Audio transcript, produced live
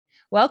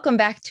Welcome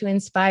back to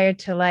Inspired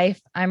to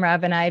Life. I'm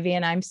Robin Ivy,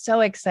 and I'm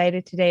so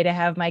excited today to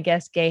have my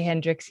guest, Gay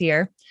Hendricks,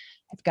 here.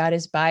 I've got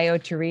his bio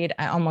to read.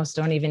 I almost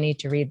don't even need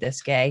to read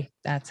this, Gay.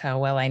 That's how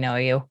well I know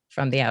you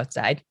from the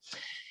outside.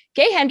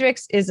 Gay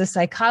Hendricks is a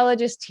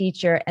psychologist,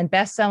 teacher, and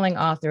best-selling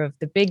author of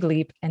The Big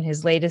Leap and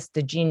his latest,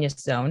 The Genius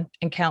Zone,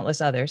 and countless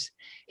others.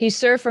 He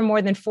served for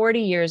more than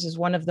 40 years as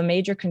one of the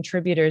major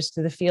contributors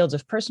to the fields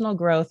of personal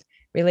growth,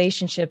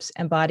 relationships,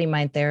 and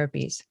body-mind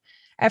therapies.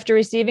 After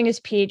receiving his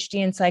PhD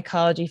in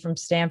psychology from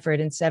Stanford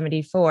in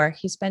 1974,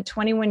 he spent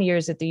 21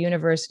 years at the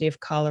University of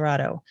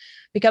Colorado,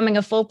 becoming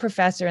a full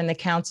professor in the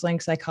counseling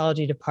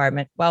psychology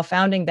department while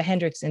founding the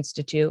Hendricks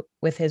Institute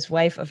with his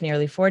wife of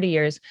nearly 40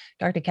 years,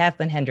 Dr.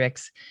 Kathleen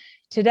Hendricks.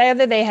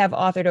 Together, they have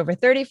authored over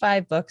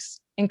 35 books,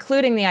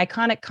 including the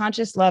iconic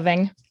Conscious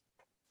Loving,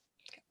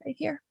 right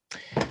here.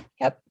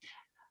 Yep.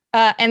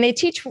 And they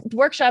teach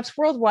workshops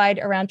worldwide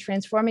around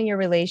transforming your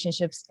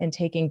relationships and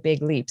taking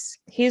big leaps.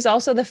 He's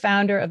also the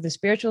founder of the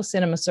Spiritual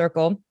Cinema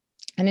Circle.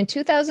 And in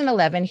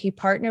 2011, he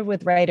partnered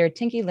with writer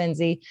Tinker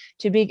Lindsay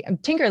to begin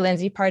the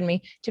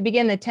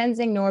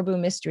Tenzing Norbu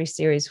mystery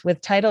series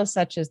with titles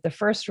such as The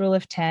First Rule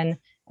of 10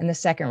 and The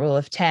Second Rule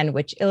of 10,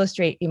 which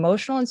illustrate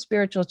emotional and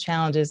spiritual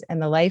challenges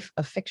and the life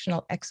of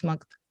fictional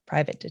ex-monk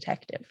private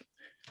detective.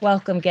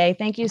 Welcome, Gay.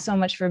 Thank you so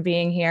much for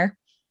being here.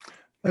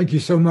 Thank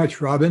you so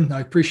much, Robin. I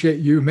appreciate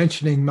you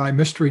mentioning my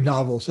mystery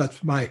novels.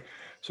 That's my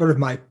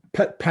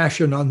pet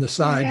passion on the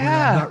side when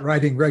I'm not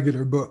writing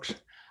regular books.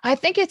 I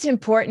think it's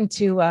important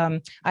to,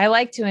 I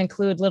like to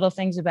include little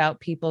things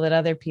about people that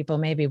other people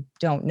maybe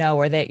don't know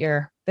or that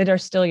are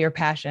still your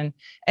passion.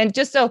 And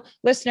just so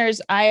listeners,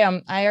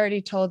 I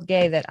already told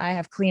Gay that I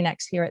have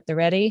Kleenex here at the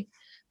ready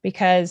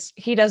because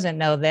he doesn't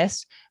know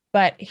this,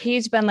 but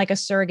he's been like a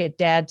surrogate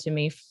dad to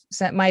me.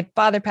 My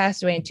father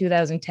passed away in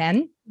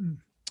 2010.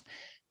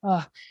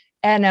 Oh,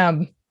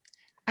 and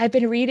I've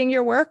been reading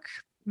your work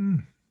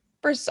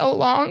for so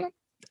long.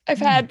 I've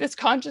had this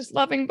Conscious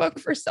Loving book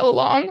for so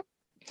long,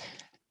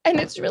 and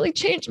it's really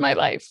changed my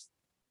life.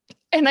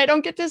 And I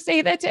don't get to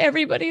say that to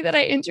everybody that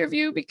I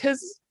interview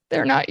because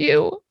they're not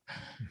you.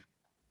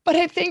 But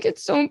I think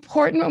it's so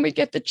important when we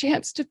get the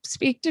chance to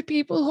speak to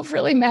people who've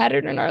really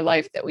mattered in our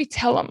life that we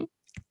tell them.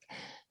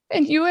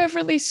 And you have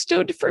really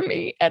stood for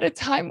me at a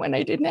time when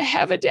I didn't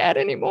have a dad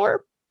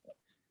anymore,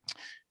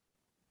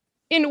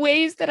 in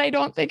ways that I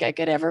don't think I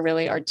could ever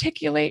really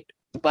articulate.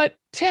 But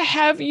to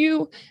have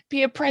you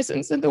be a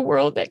presence in the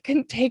world that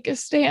can take a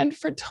stand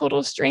for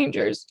total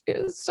strangers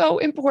is so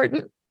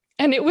important.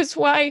 And it was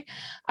why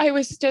I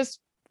was just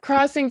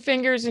crossing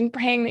fingers and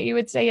praying that you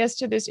would say yes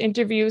to this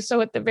interview.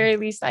 So at the very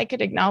least, I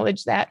could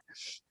acknowledge that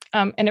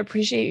and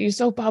appreciate you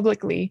so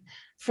publicly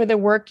for the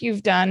work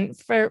you've done,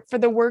 for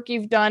the work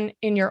you've done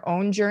in your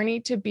own journey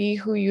to be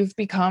who you've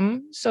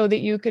become so that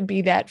you could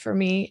be that for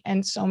me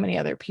and so many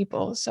other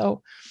people.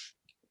 So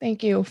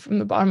thank you from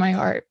the bottom of my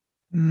heart.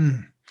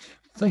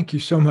 Thank you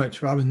so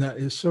much, Robin. That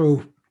is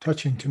so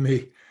touching to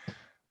me.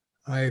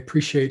 I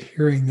appreciate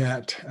hearing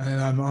that,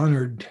 and I'm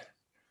honored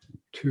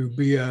to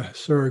be a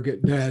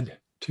surrogate dad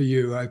to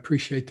you. I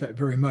appreciate that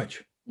very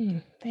much.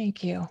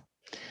 Thank you.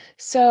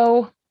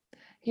 So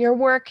your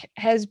work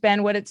has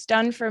been, what it's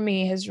done for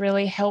me has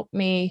really helped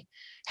me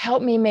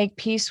make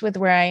peace with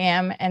where I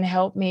am and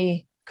help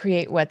me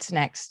create what's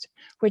next,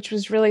 which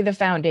was really the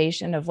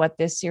foundation of what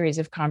this series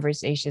of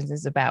conversations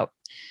is about.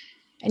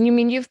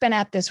 And you've been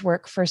at this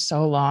work for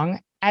so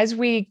long. As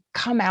we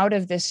come out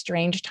of this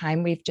strange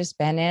time we've just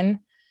been in,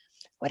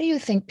 what do you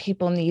think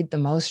people need the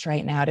most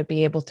right now to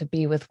be able to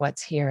be with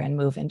what's here and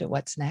move into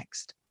what's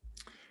next?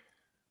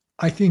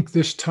 I think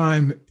this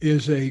time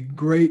is a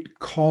great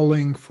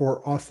calling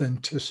for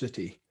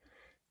authenticity.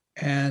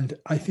 And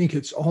I think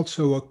it's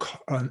also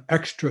an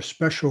extra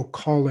special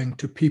calling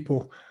to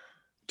people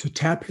to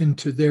tap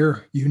into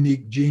their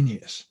unique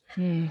genius.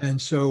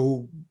 And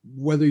so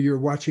whether you're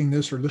watching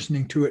this or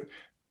listening to it,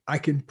 I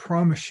can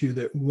promise you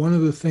that one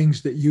of the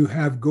things that you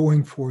have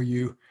going for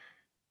you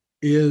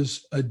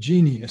is a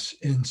genius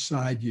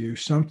inside you,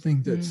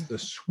 something that's the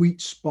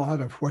sweet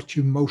spot of what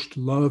you most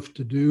love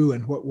to do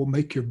and what will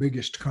make your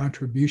biggest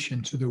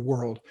contribution to the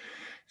world.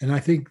 And I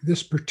think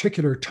this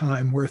particular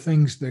time where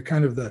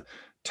the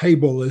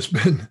table has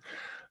been,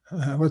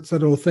 what's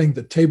that old thing,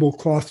 the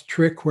tablecloth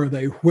trick where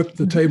they whip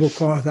the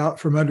tablecloth out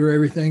from under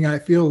everything. I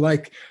feel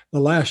like the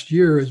last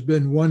year has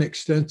been one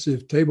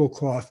extensive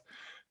tablecloth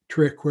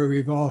trick where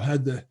we've all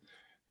had the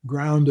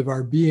ground of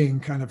our being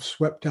kind of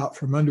swept out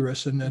from under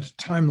us. And at a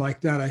time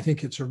like that, I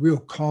think it's a real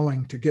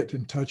calling to get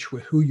in touch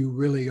with who you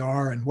really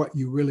are and what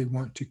you really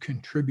want to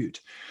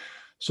contribute.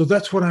 So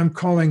that's what I'm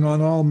calling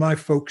on all my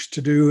folks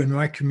to do in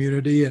my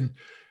community. And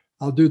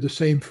I'll do the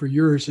same for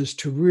yours, is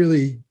to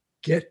really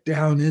get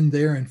down in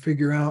there and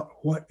figure out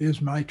what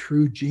is my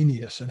true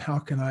genius and how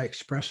can I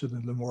express it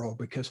in the world?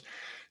 Because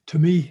to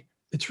me,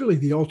 it's really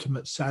the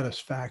ultimate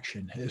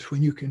satisfaction is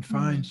when you can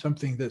find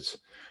something that's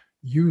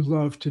you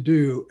love to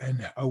do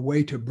and a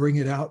way to bring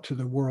it out to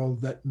the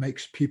world that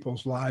makes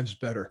people's lives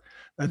better.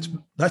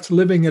 That's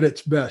living at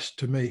its best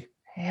to me.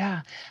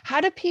 Yeah. How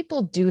do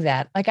people do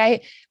that?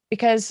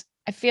 Because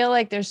I feel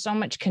like there's so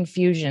much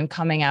confusion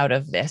coming out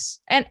of this,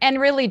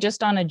 and really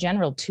just on a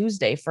general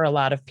Tuesday for a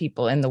lot of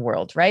people in the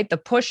world, right? The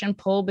push and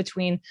pull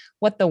between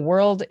what the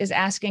world is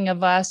asking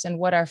of us and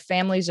what our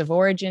families of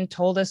origin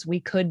told us we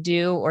could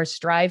do or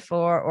strive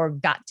for or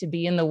got to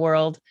be in the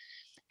world.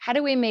 How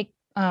do we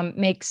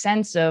make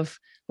sense of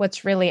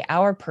what's really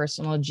our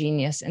personal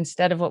genius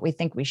instead of what we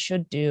think we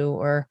should do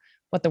or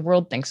what the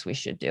world thinks we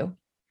should do?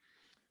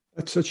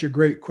 That's such a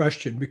great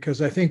question,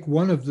 because I think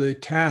one of the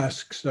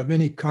tasks of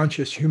any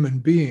conscious human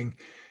being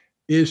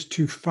is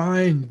to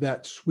find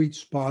that sweet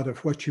spot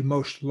of what you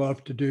most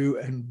love to do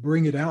and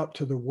bring it out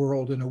to the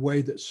world in a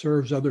way that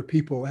serves other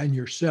people and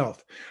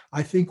yourself.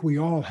 I think we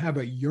all have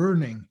a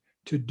yearning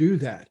to do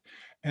that.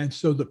 And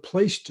so the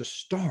place to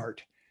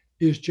start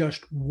is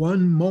just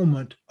one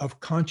moment of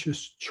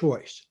conscious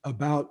choice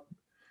about,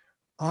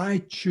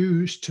 I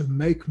choose to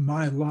make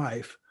my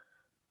life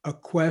a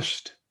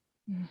quest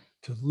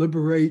to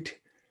liberate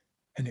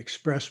and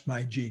express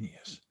my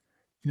genius.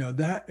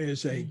 That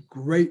is a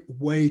great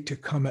way to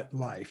come at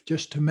life,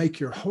 just to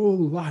make your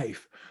whole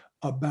life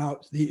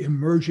about the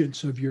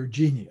emergence of your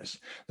genius.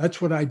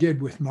 That's what I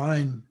did with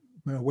mine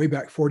way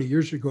back 40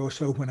 years ago.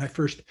 So when I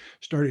first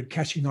started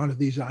catching on to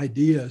these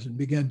ideas and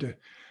began to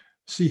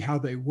see how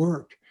they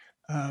worked,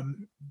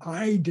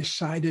 I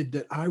decided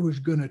that I was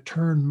going to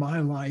turn my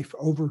life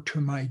over to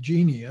my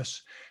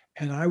genius,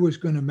 and I was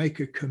going to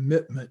make a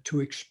commitment to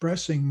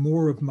expressing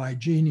more of my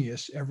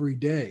genius every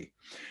day.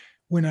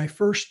 When I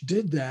first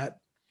did that,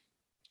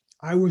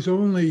 I was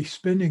only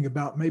spending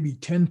about maybe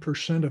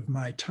 10% of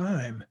my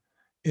time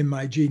in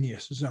my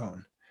genius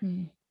zone.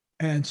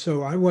 And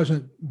so I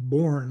wasn't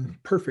born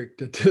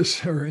perfect at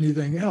this or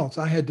anything else.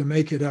 I had to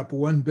make it up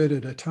one bit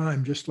at a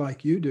time, just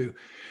like you do.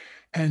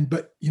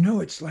 But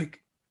it's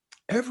like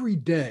every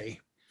day,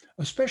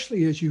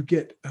 especially as you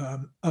get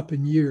up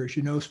in years,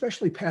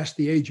 especially past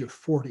the age of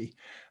 40,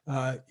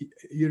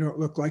 you don't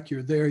look like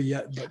you're there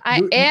yet. But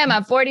I am.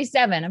 I'm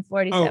 47. I'm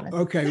 47. Oh,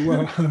 okay.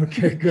 Well,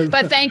 okay, good.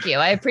 But thank you.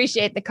 I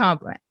appreciate the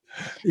compliment.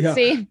 Yeah.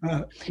 See,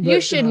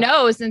 you should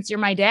know since you're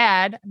my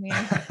dad. I mean,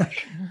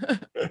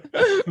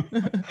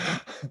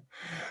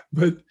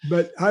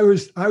 but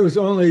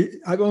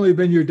I've only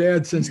been your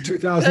dad since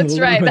 2011. That's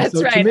right. That's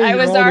so right. Me, I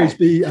was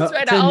that's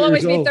right. I'll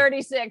always be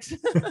 36.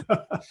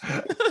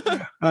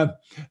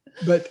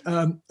 But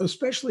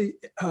especially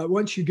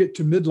once you get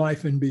to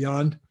midlife and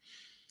beyond,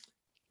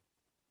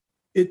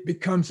 it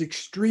becomes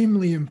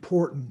extremely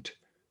important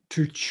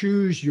to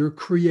choose your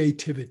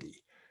creativity,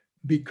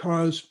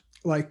 because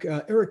like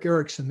Erik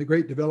Erikson, the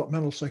great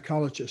developmental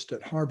psychologist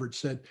at Harvard,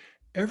 said,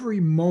 every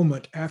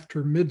moment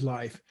after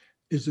midlife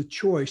is a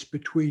choice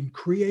between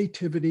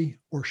creativity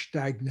or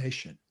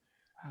stagnation.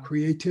 Wow.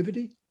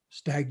 Creativity,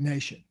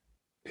 stagnation.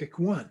 Pick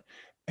one.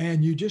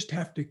 And you just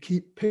have to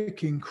keep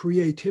picking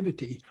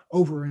creativity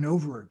over and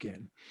over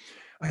again.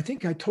 I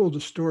think I told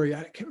a story,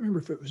 I can't remember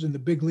if it was in the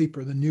Big Leap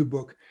or the new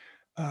book,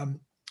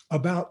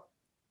 about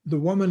the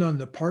woman on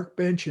the park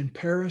bench in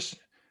Paris.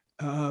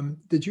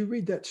 Did you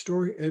read that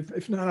story?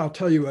 If not, I'll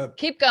tell you.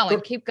 Keep going.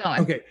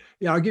 Okay.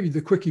 Yeah, I'll give you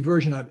the quickie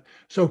version of it.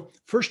 So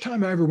first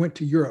time I ever went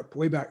to Europe,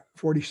 way back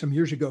 40 some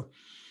years ago,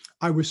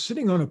 I was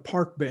sitting on a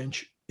park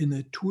bench in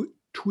the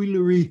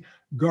Tuileries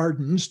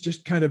Gardens,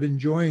 just kind of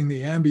enjoying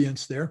the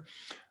ambience there.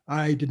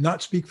 I did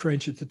not speak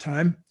French at the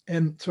time.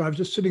 And so I was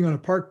just sitting on a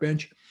park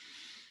bench,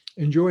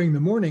 enjoying the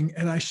morning.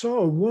 And I saw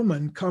a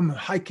woman come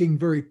hiking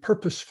very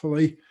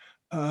purposefully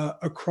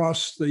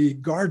across the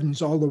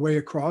gardens all the way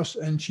across,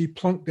 and she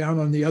plunked down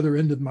on the other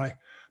end of my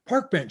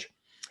park bench.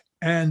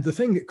 And the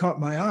thing that caught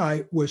my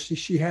eye was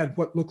she had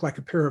what looked like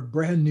a pair of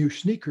brand new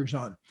sneakers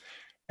on.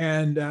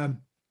 And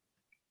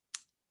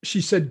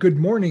she said good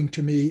morning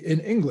to me in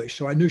English,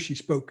 so I knew she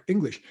spoke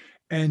English.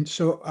 And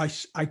so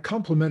I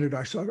complimented her.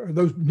 I saw, are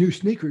those new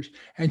sneakers?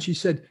 And she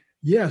said,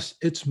 yes,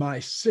 it's my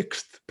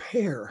 6th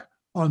pair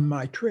on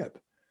my trip.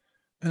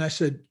 And I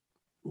said,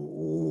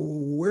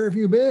 where have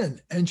you been?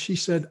 And she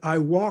said, I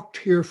walked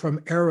here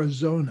from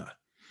Arizona.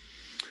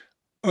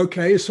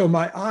 Okay, so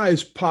my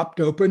eyes popped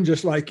open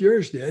just like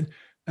yours did.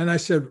 And I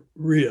said,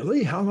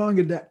 really? How long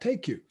did that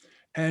take you?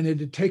 And it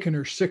had taken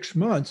her 6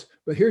 months.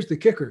 But here's the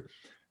kicker.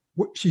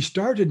 She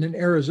started in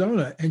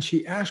Arizona, and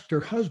she asked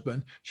her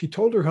husband, she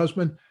told her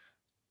husband,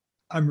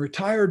 I'm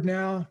retired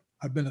now.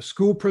 I've been a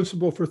school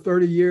principal for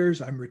 30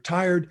 years. I'm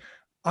retired.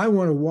 I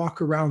want to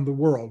walk around the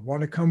world.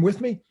 Want to come with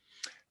me?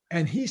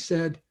 And he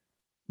said,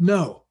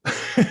 no.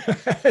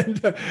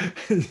 And,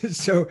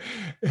 so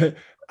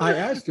I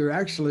asked her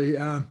actually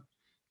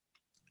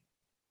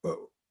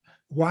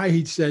why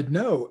he'd said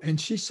no.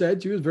 And she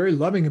said, she was very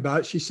loving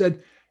about it. She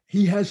said,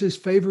 he has his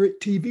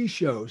favorite TV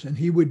shows and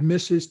he would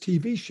miss his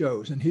TV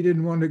shows and he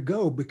didn't want to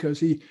go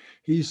because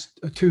he's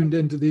tuned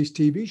into these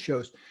TV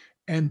shows.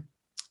 And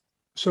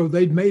so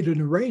they'd made an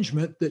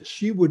arrangement that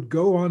she would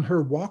go on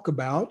her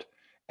walkabout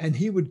and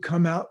he would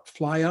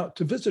fly out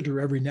to visit her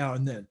every now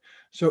and then.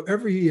 So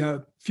every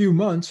few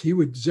months, he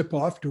would zip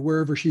off to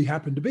wherever she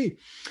happened to be.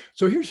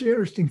 So here's the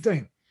interesting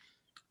thing.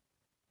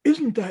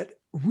 Isn't that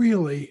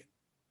really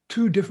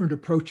two different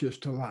approaches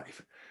to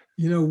life?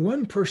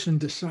 one person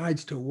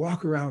decides to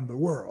walk around the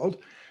world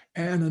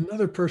and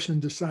another person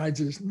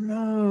decides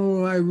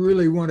no, I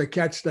really want to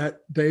catch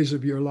that Days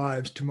of Your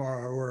Lives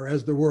tomorrow, or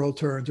As the World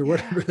Turns, or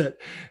whatever that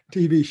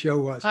TV show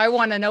was. I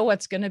want to know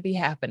what's going to be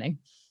happening.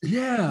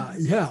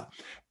 Yeah.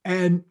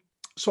 And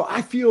so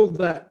I feel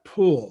that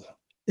pull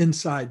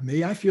inside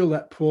me. I feel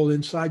that pull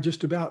inside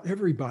just about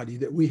everybody,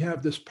 that we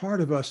have this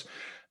part of us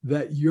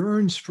that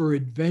yearns for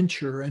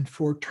adventure and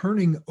for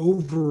turning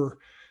over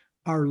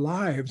our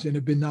lives in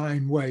a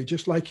benign way,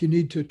 just like you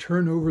need to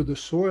turn over the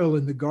soil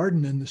in the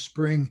garden in the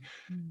spring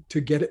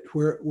to get it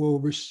where it will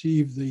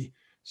receive the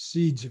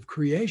seeds of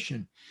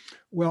creation.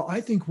 Well, I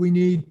think we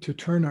need to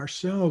turn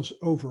ourselves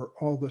over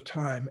all the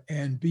time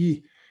and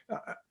be,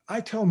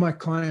 I tell my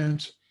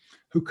clients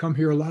who come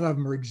here, a lot of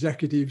them are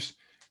executives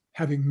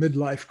having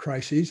midlife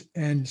crises.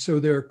 And so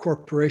their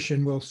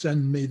corporation will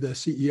send me the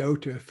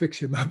CEO to fix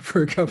him up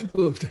for a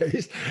couple of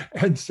days.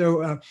 And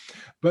so,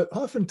 but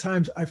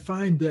oftentimes I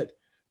find that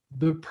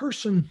the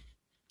person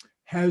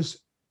has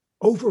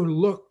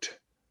overlooked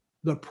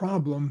the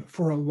problem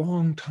for a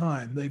long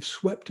time. They've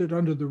swept it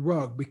under the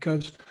rug,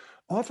 because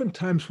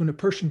oftentimes when a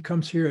person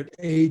comes here at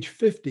age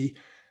 50,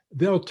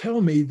 they'll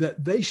tell me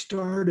that they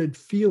started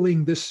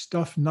feeling this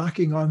stuff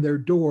knocking on their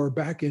door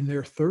back in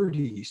their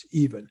 30s,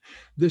 even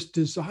this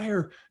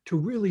desire to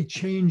really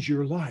change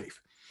your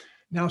life.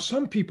 Now,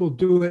 some people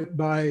do it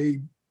by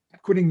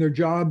quitting their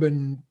job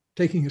and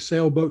taking a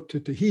sailboat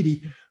to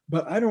Tahiti,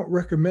 but I don't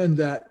recommend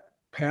that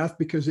path,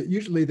 because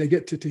usually they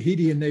get to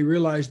Tahiti and they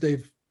realize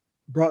they've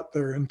brought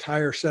their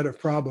entire set of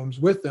problems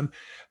with them.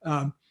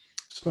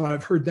 So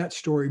I've heard that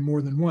story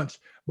more than once.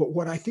 But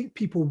what I think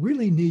people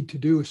really need to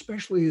do,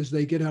 especially as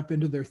they get up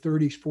into their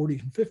 30s,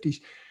 40s, and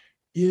 50s,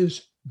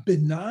 is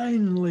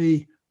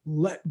benignly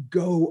let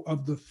go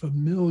of the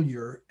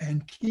familiar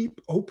and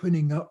keep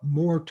opening up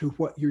more to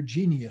what your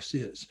genius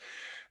is.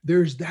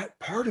 There's that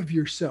part of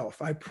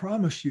yourself, I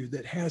promise you,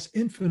 that has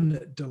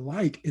infinite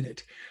delight in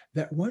it,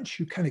 that once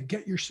you kind of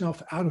get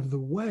yourself out of the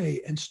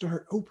way and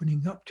start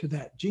opening up to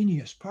that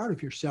genius part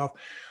of yourself,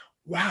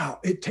 wow,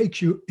 it takes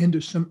you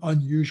into some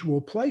unusual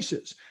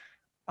places.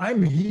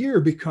 I'm here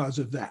because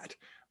of that.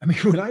 I mean,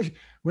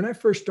 when I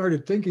first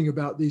started thinking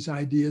about these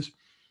ideas,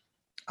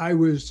 I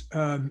was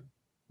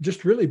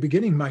just really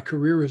beginning my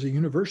career as a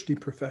university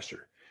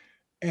professor.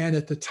 And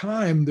at the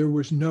time, there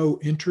was no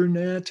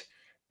internet.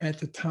 At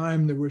the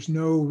time, there was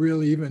no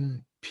really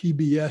even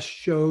PBS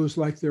shows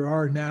like there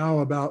are now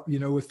about,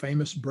 with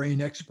famous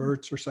brain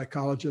experts or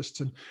psychologists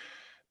and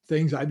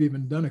things. I've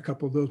even done a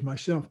couple of those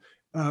myself.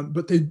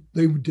 But they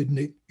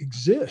didn't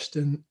exist.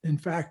 And in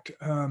fact,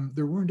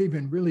 there weren't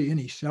even really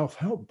any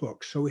self-help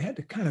books. So we had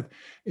to kind of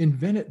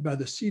invent it by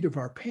the seat of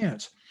our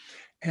pants.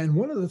 And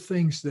one of the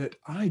things that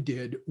I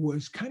did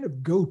was kind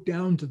of go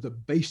down to the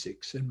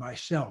basics in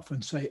myself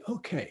and say,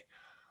 okay,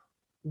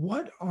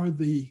 what are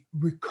the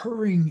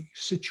recurring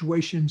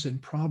situations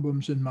and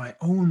problems in my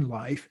own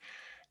life?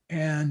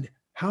 And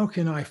how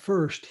can I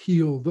first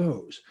heal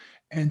those?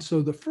 And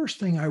so the first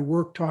thing I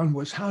worked on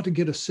was how to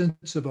get a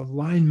sense of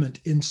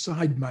alignment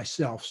inside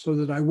myself, so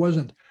that I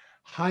wasn't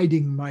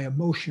hiding my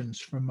emotions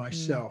from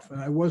myself, and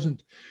I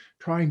wasn't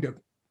trying to,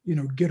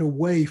 get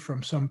away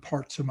from some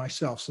parts of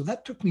myself. So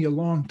that took me a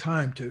long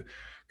time to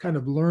kind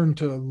of learn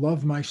to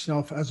love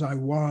myself as I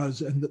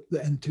was, and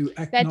to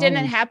acknowledge. That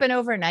didn't happen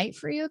overnight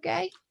for you,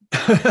 Gay?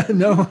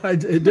 No,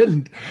 it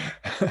didn't.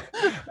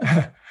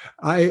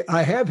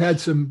 I have had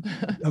some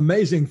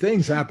amazing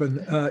things happen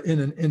in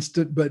an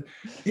instant, but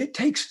it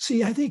takes,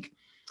 I think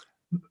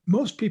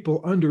most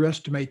people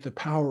underestimate the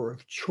power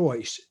of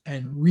choice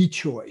and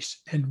rechoice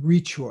and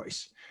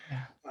rechoice.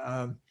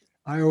 Yeah.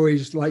 I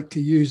always like to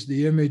use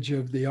the image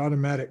of the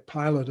automatic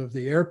pilot of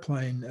the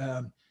airplane.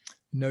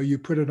 You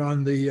put it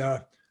on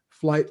the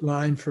flight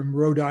line from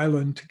Rhode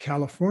Island to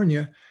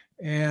California,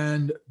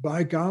 and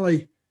by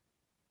golly,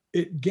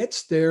 it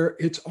gets there,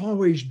 it's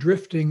always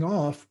drifting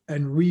off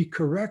and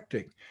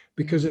recorrecting,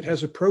 because it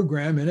has a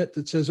program in it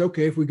that says,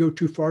 okay, if we go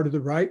too far to the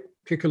right,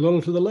 kick a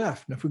little to the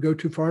left. And if we go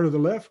too far to the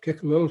left,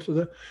 kick a little to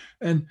the,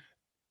 and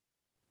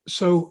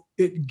so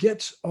it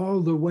gets all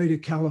the way to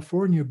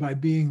California by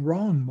being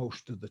wrong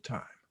most of the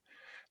time,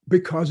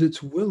 because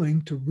it's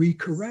willing to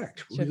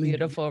recorrect. It's a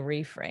beautiful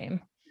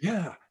reframe.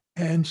 Yeah.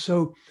 And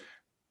so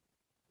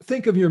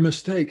think of your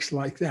mistakes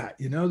like that.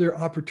 There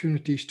are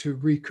opportunities to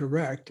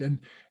recorrect.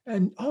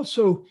 And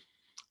also,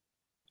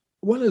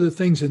 one of the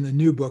things in the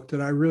new book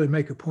that I really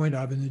make a point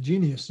of in the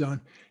Genius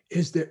Zone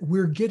is that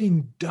we're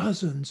getting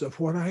dozens of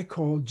what I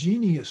call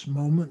genius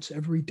moments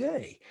every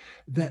day,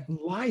 that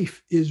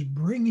life is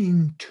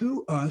bringing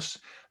to us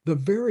the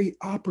very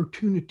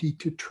opportunity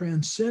to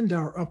transcend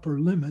our upper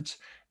limits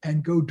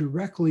and go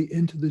directly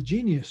into the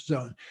genius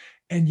zone.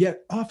 And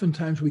yet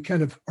oftentimes we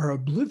kind of are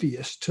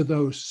oblivious to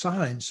those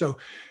signs. So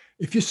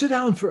if you sit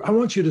down I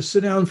want you to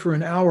sit down for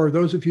an hour.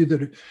 Those of you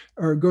that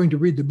are going to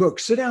read the book,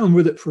 sit down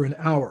with it for an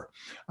hour.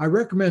 I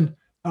recommend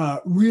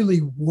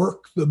really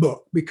work the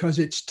book, because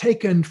it's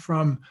taken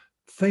from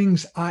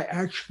things I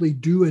actually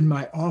do in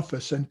my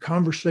office and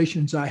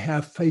conversations I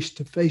have face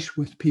to face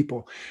with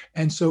people.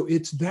 And so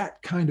it's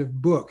that kind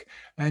of book.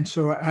 And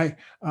so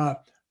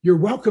you're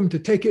welcome to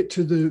take it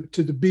to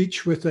the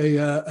beach with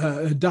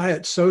a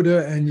diet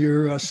soda and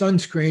your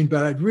sunscreen,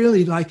 but I'd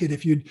really like it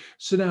if you'd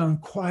sit down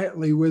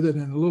quietly with it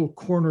in a little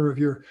corner of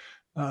your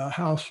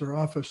house or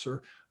office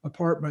or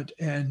apartment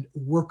and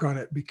work on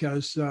it,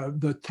 because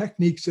the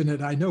techniques in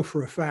it, I know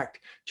for a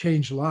fact,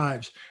 change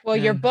lives. Well,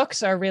 your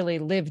books are really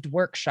lived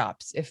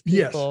workshops. If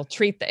people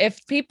Yes.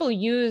 if people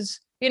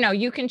use,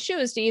 you can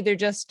choose to either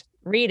just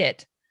read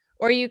it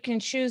or you can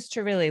choose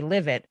to really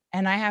live it.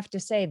 And I have to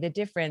say the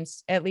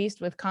difference, at least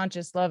with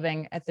Conscious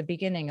Loving at the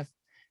beginning of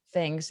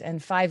things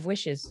and 5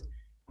 Wishes,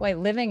 boy,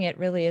 living it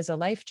really is a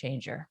life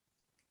changer.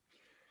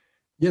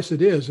 Yes,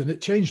 it is. And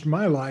it changed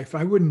my life.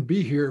 I wouldn't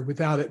be here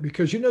without it,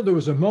 because, there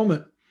was a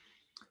moment,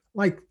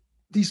 like,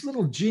 these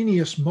little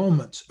genius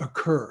moments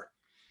occur.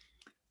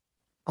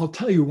 I'll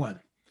tell you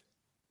one.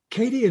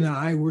 Katie and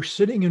I were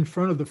sitting in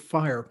front of the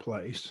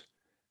fireplace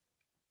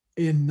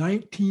in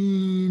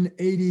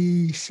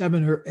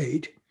 1987 or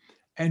 8,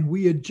 and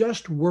we had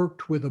just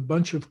worked with a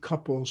bunch of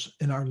couples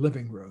in our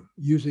living room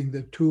using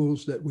the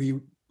tools that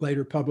we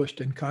later published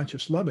in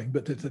Conscious Loving.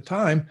 But at the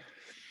time,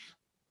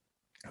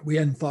 we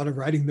hadn't thought of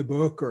writing the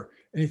book or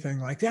anything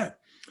like that.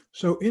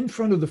 So in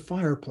front of the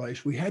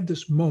fireplace, we had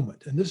this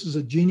moment, and this is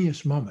a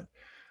genius moment,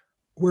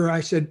 where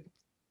I said,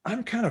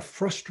 I'm kind of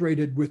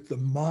frustrated with the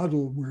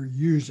model we're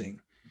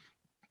using.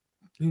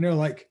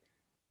 Like,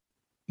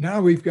 now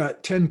we've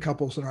got 10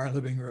 couples in our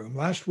living room.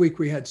 Last week,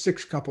 we had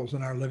 6 couples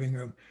in our living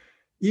room.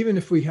 Even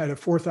if we had a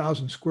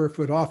 4,000 square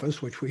foot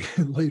office, which we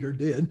later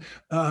did,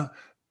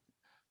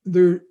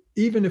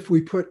 even if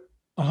we put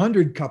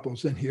 100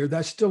 couples in here,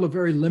 that's still a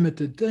very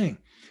limited thing.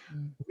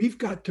 We've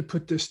got to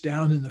put this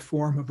down in the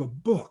form of a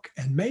book,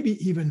 and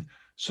maybe even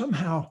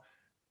somehow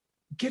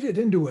get it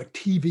into a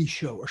TV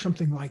show or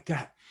something like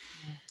that.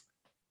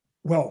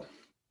 Well,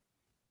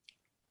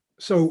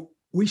 so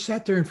we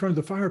sat there in front of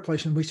the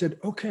fireplace and we said,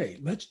 okay,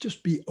 let's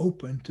just be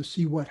open to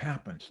see what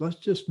happens. Let's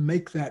just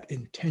make that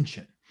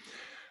intention.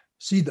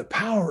 See, the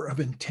power of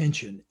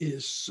intention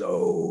is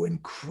so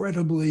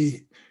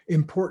incredibly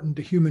important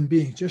to human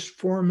beings. Just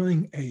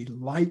forming a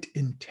light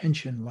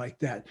intention like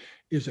that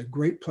is a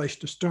great place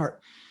to start.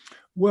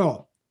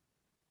 Well,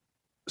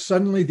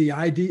 suddenly the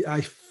idea,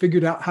 I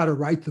figured out how to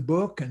write the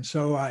book. And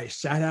so I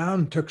sat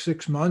down, took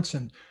 6 months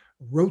and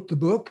wrote the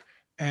book,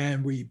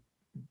 and we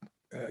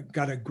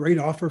got a great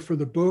offer for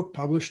the book,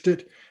 published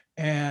it,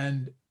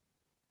 and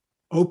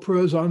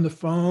Oprah's on the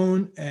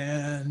phone,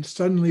 and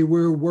suddenly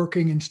we're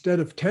working,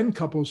 instead of 10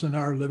 couples in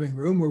our living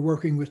room, we're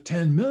working with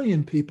 10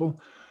 million people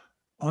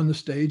on the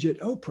stage at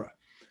Oprah.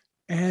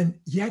 And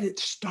yet it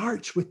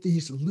starts with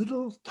these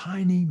little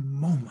tiny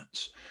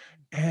moments.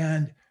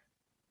 And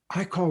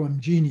I call them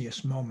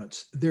genius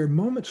moments. They're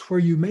moments where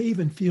you may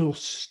even feel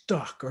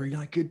stuck or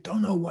like you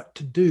don't know what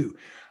to do.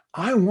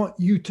 I want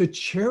you to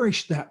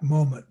cherish that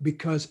moment,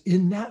 because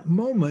in that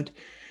moment,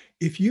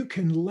 if you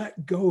can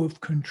let go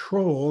of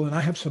control, and I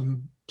have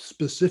some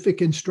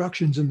specific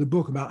instructions in the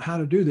book about how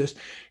to do this,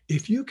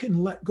 if you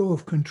can let go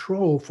of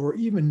control for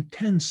even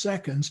 10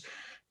 seconds,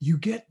 you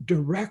get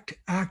direct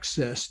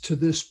access to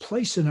this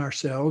place in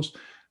ourselves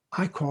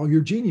I call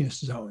your genius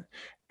zone.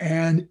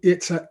 And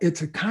it's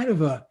a kind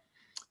of a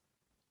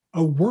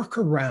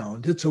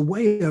workaround. It's a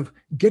way of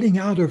getting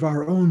out of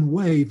our own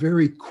way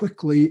very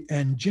quickly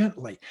and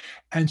gently.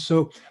 And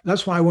so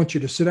that's why I want you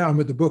to sit down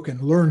with the book and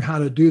learn how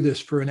to do this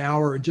for an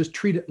hour, and just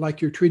treat it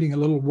like you're treating a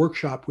little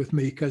workshop with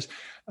me, because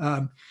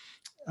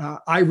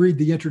I read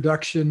the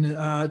introduction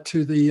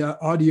to the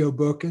audio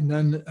book, and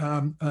then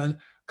a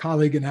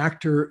colleague, an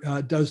actor,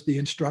 does the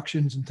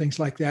instructions and things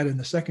like that in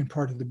the second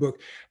part of the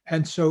book.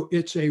 And so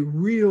it's a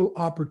real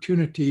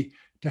opportunity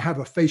to have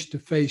a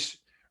face-to-face,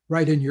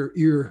 right in your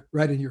ear,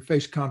 right in your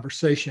face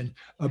conversation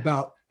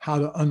about how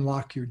to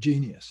unlock your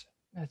genius.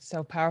 That's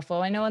so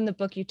powerful. I know in the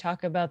book you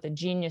talk about the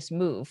genius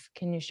move.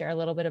 Can you share a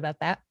little bit about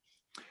that?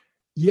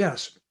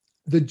 Yes.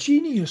 The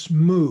genius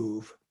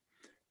move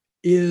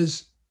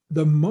is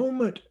the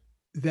moment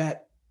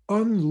that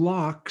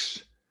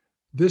unlocks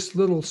this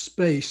little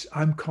space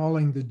I'm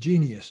calling the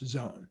genius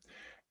zone.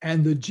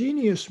 And the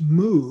genius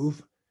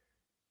move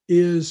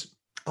is,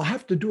 I'll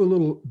have to do a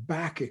little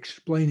back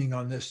explaining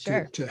on this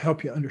Sure. to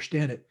help you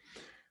understand it.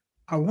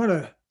 I want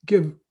to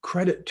give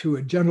credit to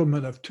a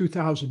gentleman of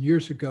 2,000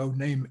 years ago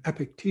named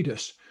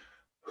Epictetus,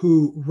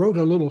 who wrote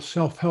a little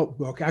self-help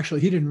book.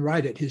 Actually, he didn't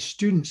write it. His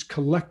students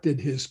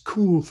collected his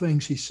cool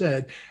things he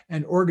said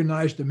and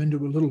organized them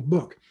into a little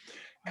book.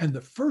 And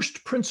the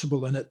first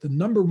principle in it, the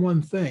number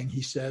one thing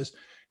he says,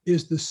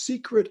 is the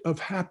secret of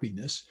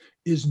happiness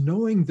is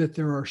knowing that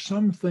there are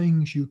some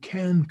things you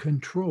can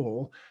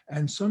control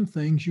and some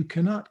things you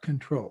cannot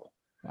control.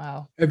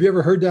 Wow. Have you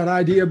ever heard that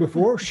idea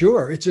before?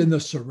 Sure. It's in the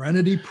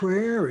Serenity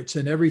Prayer. It's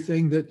in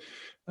everything that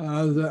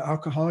the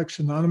Alcoholics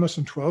Anonymous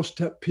and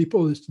 12-step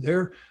people, is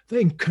their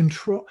thing.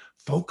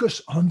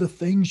 Focus on the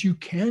things you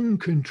can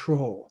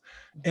control.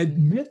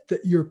 Admit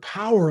that you're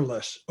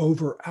powerless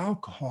over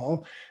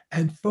alcohol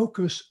and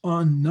focus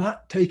on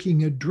not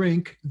taking a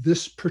drink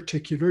this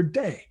particular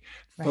day.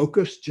 Right.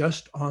 Focus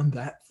just on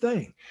that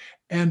thing.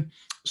 And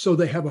so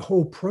they have a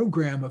whole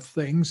program of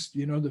things,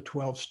 the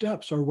 12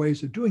 steps are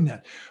ways of doing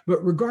that.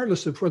 But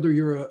regardless of whether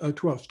you're a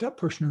 12-step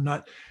person or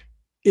not,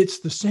 it's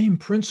the same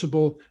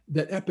principle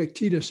that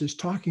Epictetus is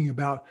talking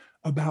about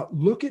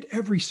look at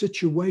every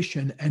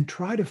situation and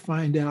try to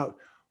find out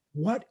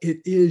what it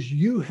is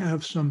you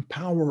have some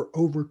power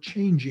over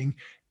changing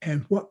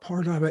and what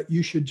part of it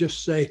you should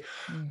just say,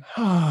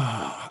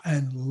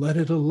 and let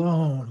it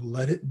alone,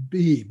 let it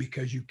be,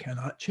 because you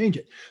cannot change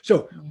it.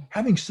 So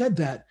having said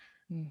that,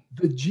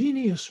 the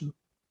genius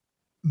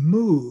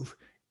move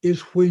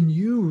is when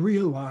you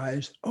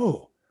realize,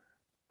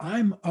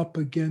 I'm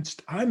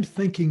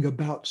thinking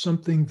about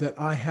something that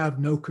I have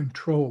no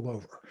control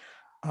over.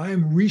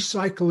 I'm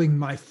recycling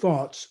my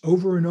thoughts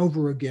over and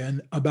over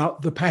again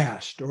about the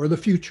past or the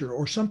future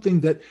or something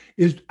that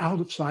is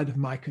outside of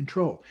my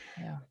control.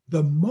 Yeah.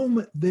 The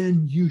moment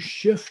then you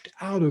shift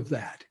out of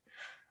that,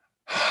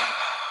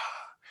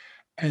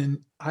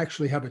 and I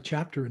actually have a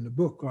chapter in the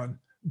book on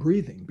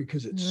breathing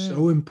because it's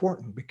so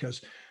important,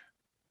 because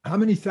how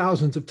many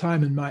thousands of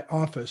times in my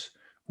office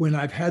when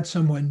I've had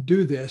someone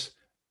do this,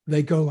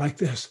 they go like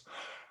this.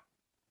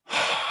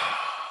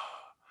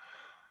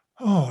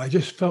 I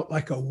just felt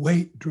like a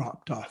weight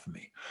dropped off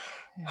me.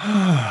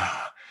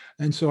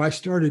 And so I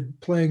started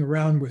playing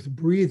around with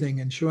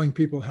breathing and showing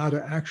people how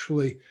to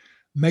actually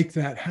make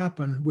that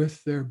happen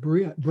with their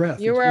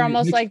breath. You were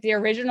almost like the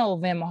original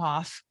Wim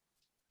Hof.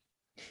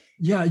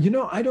 Yeah,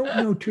 I don't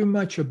know too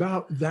much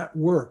about that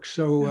work.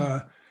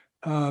 So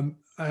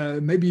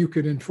maybe you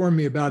could inform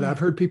me about it. I've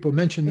heard people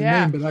mention the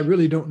name, but I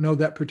really don't know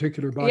that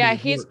particular body. Yeah,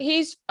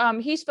 he's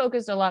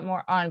focused a lot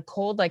more on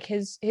cold. Like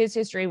his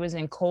history was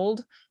in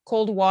cold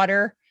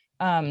water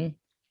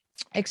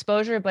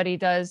exposure, but he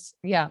does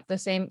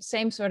the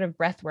same sort of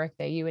breath work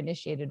that you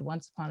initiated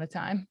once upon a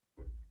time.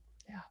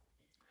 Yeah.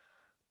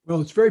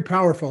 Well, it's very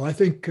powerful. I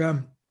think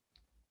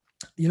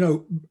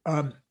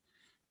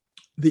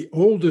the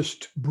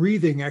oldest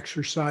breathing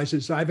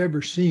exercises I've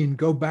ever seen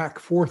go back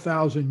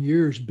 4,000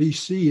 years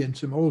BC in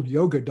some old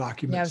yoga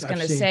documents. Yeah, I was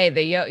going to say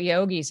the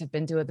yogis have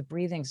been doing the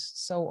breathing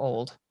so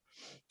old.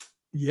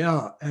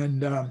 Yeah.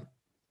 And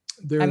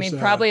there's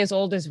probably as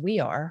old as we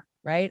are,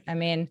 right? I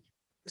mean,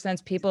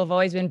 since people have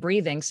always been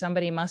breathing,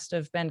 somebody must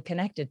have been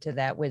connected to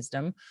that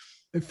wisdom.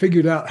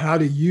 Figured out how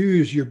to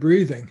use your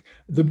breathing.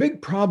 The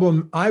big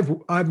problem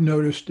I've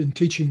noticed in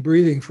teaching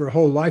breathing for a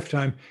whole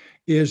lifetime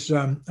is,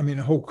 a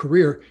whole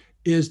career,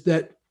 is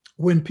that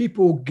when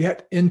people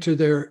get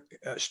into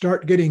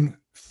start getting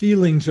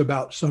feelings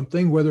about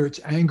something, whether it's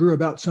anger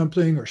about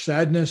something or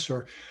sadness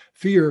or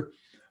fear,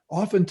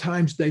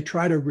 oftentimes they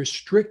try to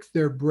restrict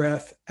their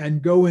breath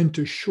and go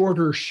into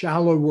shorter,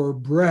 shallower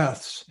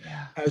breaths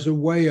as a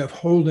way of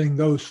holding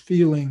those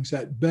feelings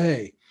at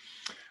bay.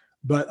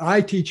 But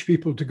I teach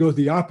people to go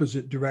the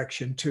opposite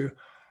direction, to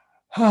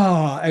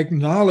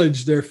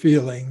acknowledge their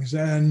feelings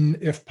and,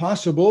 if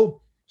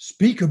possible,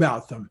 speak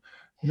about them,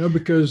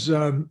 because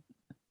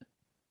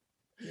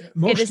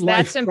most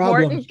life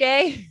problems,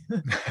 Gay?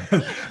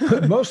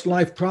 most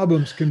life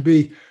problems can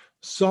be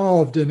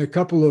solved in a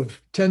couple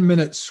of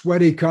 10-minute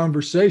sweaty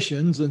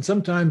conversations, and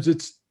sometimes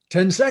it's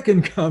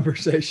 10-second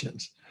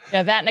conversations.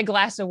 Yeah, that and a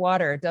glass of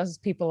water does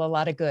people a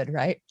lot of good,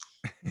 right?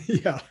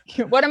 Yeah.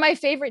 One of my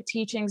favorite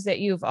teachings that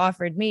you've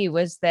offered me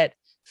was that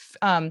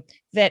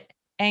that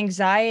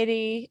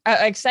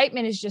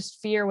excitement is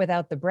just fear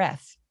without the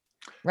breath.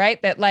 Right.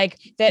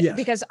 Yes.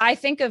 Because I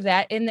think of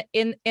that in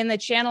the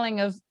channeling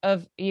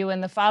of you in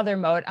the father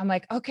mode. I'm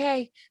like,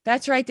 okay,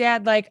 that's right,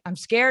 Dad. Like, I'm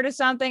scared of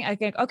something. I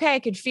think, okay, I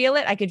could feel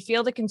it. I could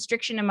feel the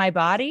constriction in my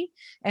body.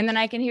 And then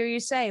I can hear you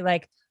say,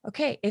 like,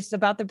 okay, it's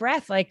about the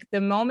breath. Like,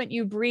 the moment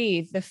you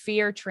breathe, the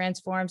fear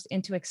transforms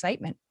into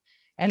excitement.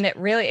 And that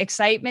really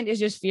excitement is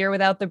just fear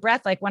without the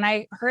breath. Like, when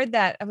I heard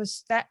that,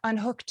 that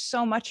unhooked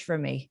so much for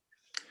me.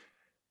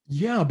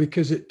 Yeah,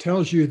 because it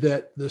tells you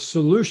that the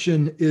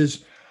solution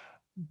is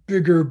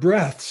bigger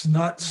breaths,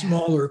 not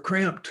smaller,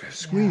 cramped,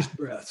 squeezed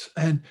breaths.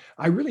 And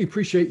I really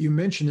appreciate you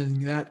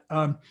mentioning that.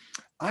 I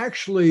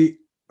actually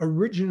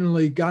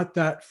originally got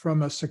that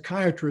from a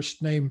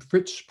psychiatrist named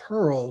Fritz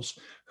Perls,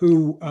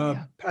 who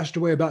passed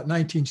away about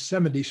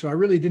 1970. So I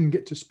really didn't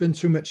get to spend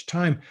too much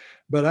time,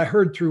 but I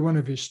heard through one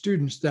of his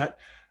students that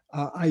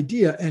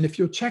idea. And if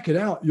you'll check it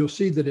out, you'll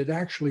see that it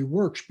actually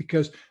works,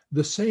 because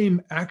the same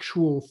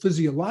actual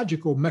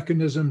physiological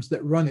mechanisms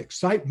that run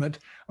excitement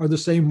are the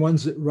same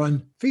ones that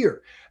run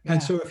fear. Yeah.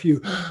 And so if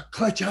you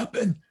clutch up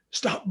and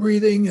stop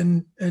breathing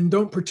and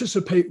don't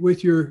participate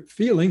with your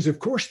feelings, of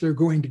course, they're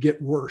going to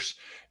get worse.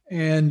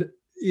 And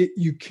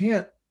you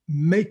can't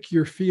make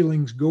your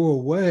feelings go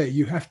away.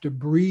 You have to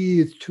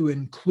breathe to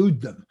include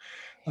them.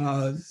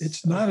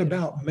 It's not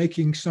about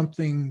making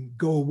something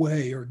go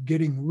away or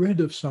getting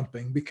rid of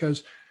something,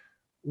 because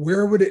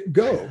where would it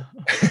go?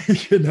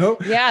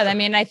 Yeah. I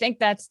mean, I think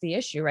that's the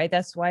issue, right?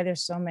 That's why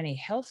there's so many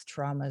health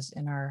traumas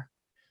in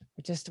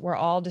we're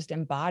all just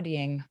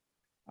embodying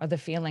or the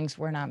feelings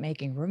we're not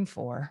making room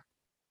for.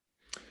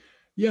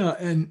 Yeah,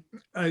 and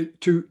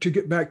to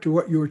get back to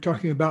what you were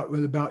talking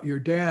about your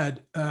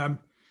dad,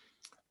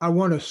 I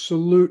want to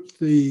salute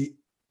the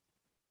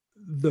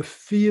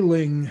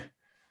feeling,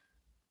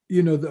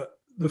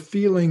 the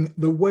feeling,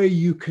 the way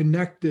you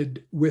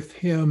connected with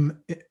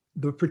him,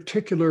 the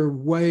particular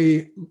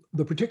way,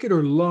 the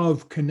particular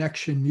love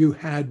connection you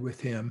had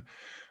with him,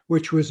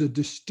 which was a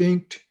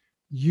distinct,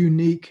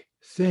 unique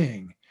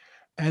thing.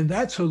 And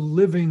that's a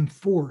living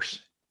force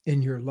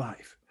in your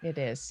life. It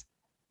is.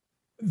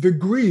 The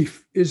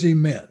grief is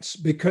immense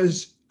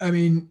because, I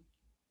mean,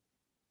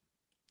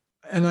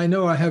 and I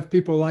know I have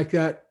people like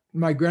that.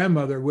 My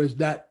grandmother was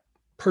that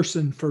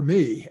person for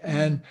me.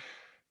 And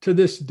to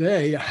this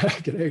day, I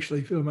can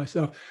actually feel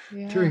myself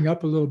tearing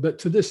up a little bit.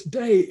 To this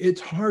day,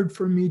 it's hard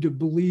for me to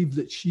believe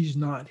that she's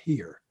not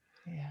here,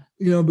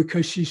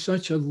 because she's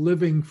such a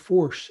living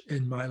force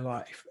in my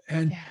life.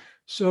 And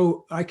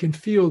so I can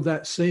feel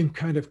that same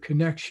kind of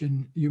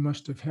connection you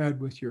must have had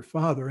with your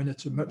father, and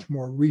it's a much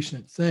more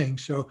recent thing.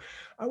 So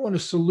I want to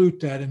salute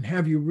that and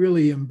have you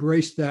really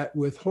embrace that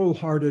with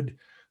wholehearted,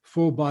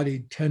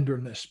 full-bodied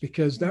tenderness,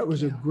 because that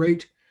was a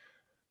great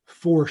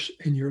force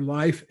in your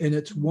life. And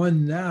it's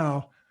one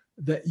now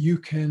that you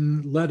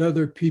can let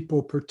other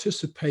people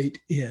participate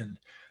in,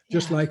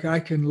 just like I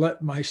can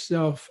let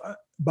myself,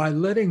 by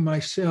letting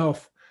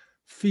myself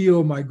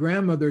feel my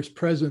grandmother's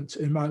presence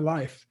in my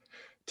life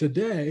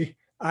today,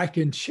 I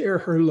can share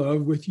her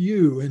love with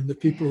you and the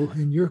people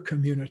in your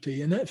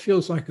community. And that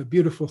feels like a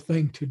beautiful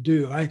thing to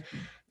do.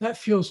 That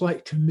feels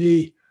like, to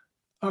me,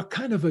 a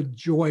kind of a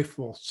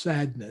joyful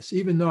sadness,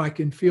 even though I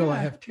can feel I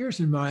have tears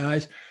in my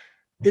eyes.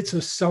 It's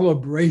a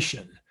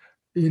celebration.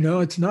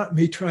 It's not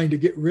me trying to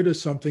get rid of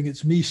something.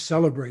 It's me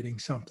celebrating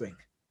something.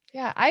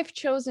 Yeah, I've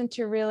chosen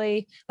to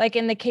really, like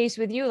in the case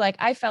with you, like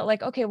I felt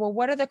like, okay, well,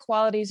 what are the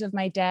qualities of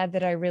my dad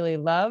that I really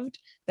loved,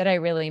 that I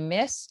really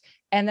missed,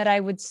 and that I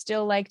would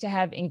still like to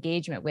have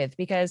engagement with?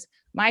 Because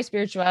my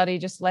spirituality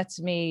just lets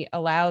me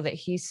allow that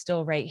he's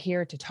still right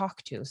here to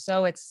talk to.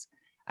 So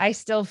I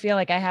still feel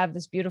like I have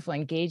this beautiful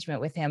engagement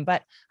with him,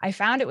 but I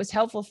found it was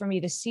helpful for me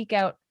to seek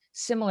out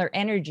similar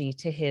energy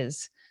to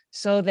his,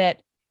 so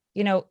that,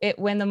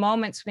 when the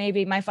moments,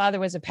 maybe my father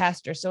was a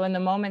pastor, so in the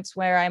moments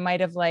where I might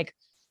have like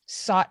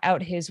sought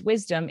out his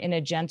wisdom in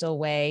a gentle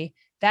way,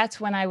 that's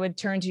when I would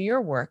turn to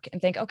your work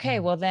and think, okay,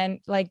 well then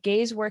like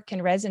Gay's work can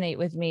resonate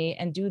with me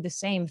and do the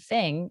same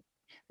thing.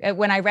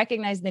 When I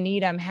recognize the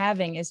need I'm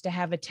having is to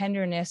have a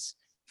tenderness,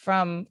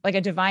 from like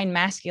a divine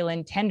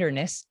masculine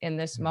tenderness in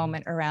this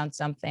moment around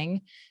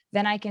something,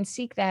 then I can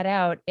seek that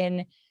out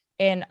in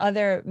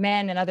other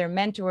men and other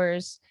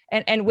mentors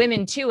and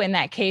women too, in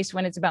that case,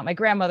 when it's about my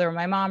grandmother or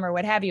my mom or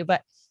what have you.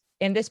 But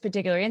in this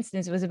particular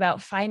instance, it was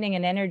about finding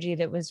an energy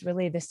that was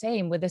really the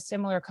same, with a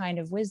similar kind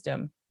of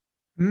wisdom.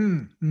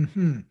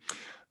 Mm-hmm.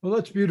 Well,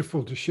 that's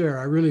beautiful to share.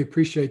 I really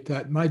appreciate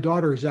that. My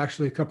daughter is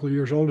actually a couple of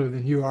years older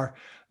than you are.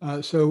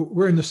 So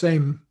we're in the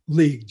same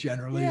league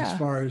generally, as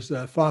far as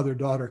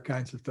father-daughter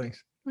kinds of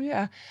things.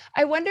 Yeah.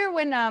 I wonder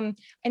when, I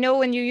know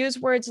when you use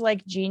words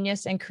like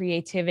genius and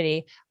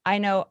creativity, I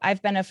know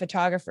I've been a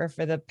photographer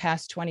for the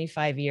past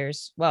 25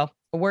 years, well,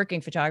 a working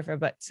photographer,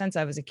 but since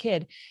I was a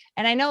kid.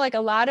 And I know like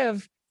a lot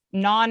of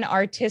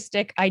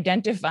non-artistic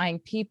identifying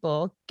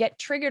people get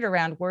triggered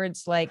around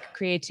words like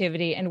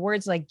creativity and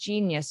words like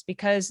genius,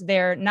 because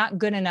they're not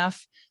good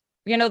enough.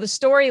 The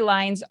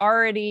storylines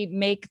already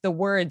make the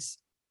words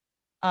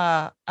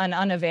an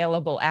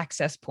unavailable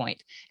access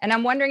point. And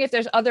I'm wondering if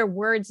there's other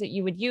words that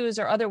you would use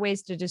or other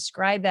ways to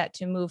describe that,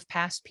 to move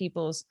past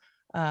people's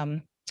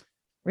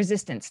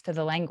resistance to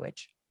the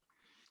language.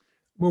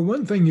 Well,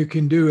 one thing you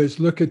can do is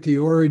look at the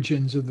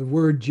origins of the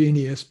word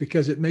genius,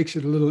 because it makes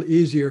it a little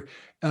easier.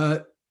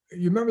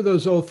 You remember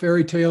those old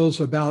fairy tales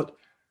about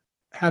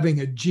having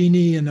a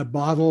genie in a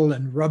bottle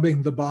and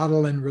rubbing the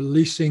bottle and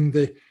releasing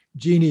the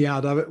genie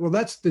out of it? Well,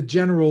 that's the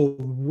general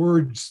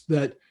words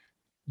that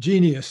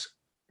genius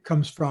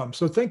comes from.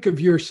 So think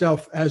of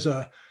yourself as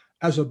a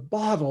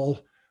bottle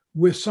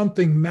with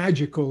something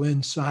magical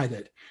inside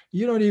it.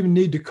 You don't even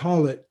need to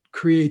call it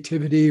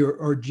creativity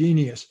or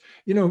genius.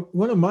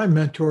 One of my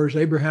mentors,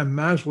 Abraham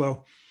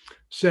Maslow,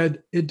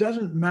 said, it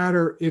doesn't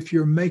matter if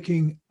you're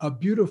making a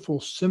beautiful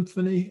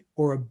symphony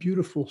or a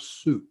beautiful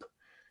soup,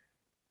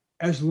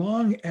 as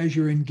long as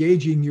you're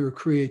engaging your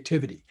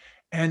creativity.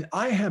 And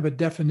I have a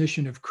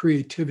definition of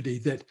creativity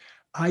that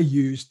I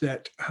use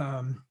that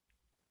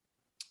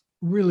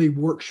really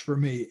works for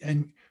me.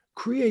 And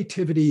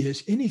creativity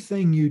is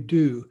anything you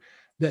do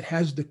that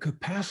has the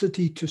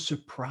capacity to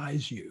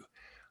surprise you,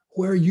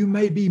 where you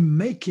may be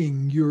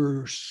making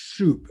your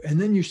soup and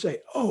then you say,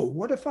 oh,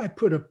 what if I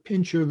put a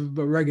pinch of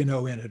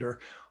oregano in it? Or,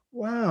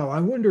 wow,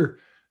 I wonder,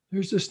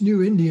 there's this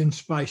new Indian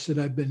spice that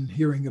I've been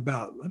hearing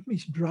about. Let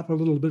me drop a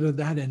little bit of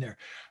that in there.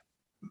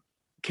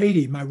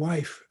 Katie, my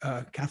wife,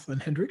 Kathleen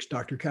Hendricks,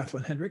 Dr.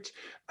 Kathleen Hendricks,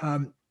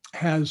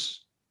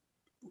 has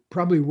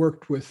probably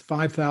worked with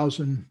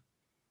 5,000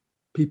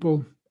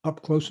 people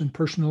up close and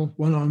personal,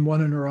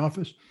 one-on-one in her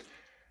office.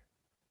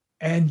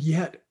 And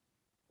yet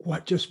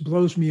what just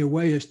blows me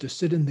away is to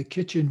sit in the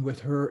kitchen with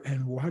her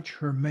and watch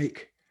her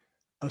make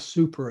a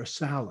soup or a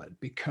salad,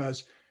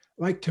 because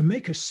like to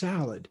make a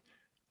salad,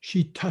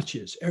 she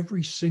touches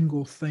every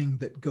single thing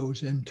that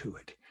goes into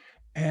it.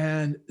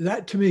 And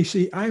that to me,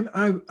 see,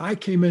 I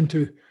came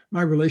into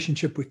my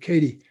relationship with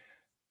Katie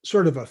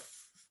sort of a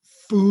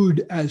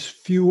food as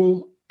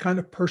fuel kind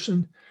of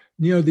person.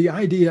 You know, the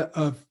idea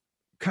of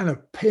kind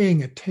of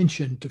paying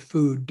attention to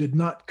food did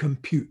not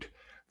compute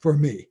for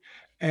me.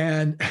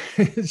 And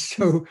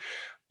so,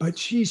 but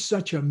she's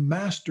such a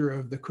master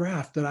of the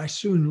craft that I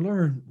soon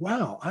learned,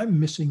 wow, I'm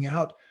missing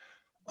out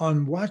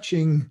on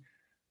watching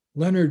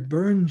Leonard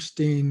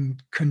Bernstein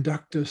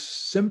conduct a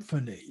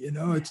symphony. You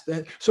know, it's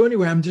that. So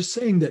anyway, I'm just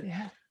saying that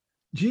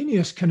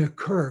genius can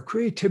occur,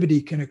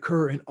 creativity can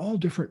occur in all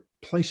different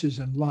places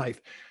in life.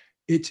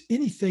 It's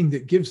anything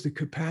that gives the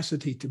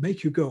capacity to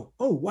make you go,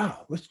 oh,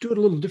 wow, let's do it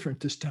a little different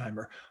this time,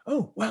 or,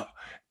 oh, wow.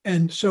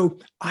 And so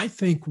I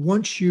think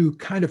once you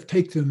kind of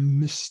take the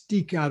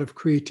mystique out of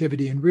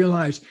creativity and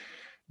realize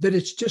that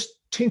it's just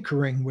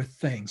tinkering with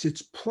things,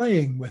 it's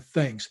playing with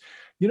things.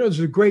 You know, there's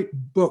a great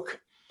book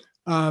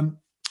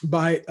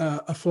by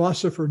a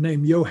philosopher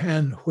named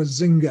Johann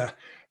Huizinga,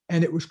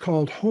 and it was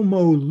called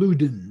Homo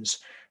Ludens.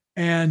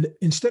 And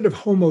instead of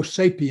Homo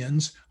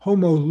sapiens,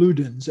 Homo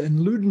ludens, and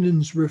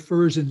ludens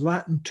refers in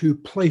Latin to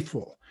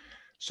playful.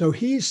 So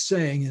he's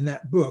saying in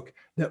that book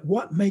that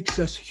what makes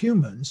us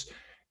humans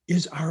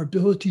is our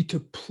ability to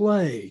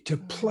play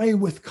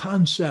with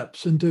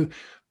concepts and to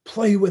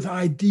play with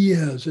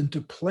ideas and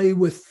to play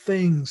with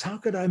things. How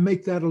could I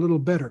make that a little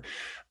better?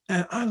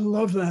 And I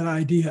love that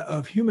idea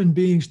of human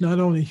beings, not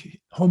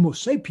only Homo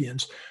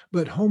sapiens,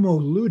 but Homo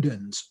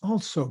ludens,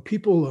 also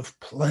people of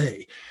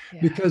play. Yeah.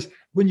 Because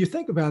when you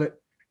think about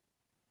it,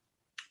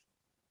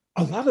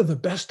 a lot of the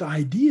best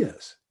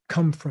ideas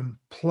come from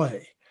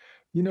play.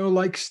 You know,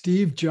 like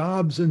Steve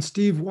Jobs and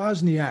Steve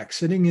Wozniak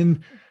sitting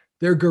in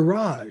their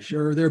garage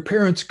or their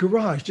parents'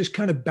 garage, just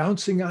kind of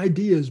bouncing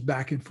ideas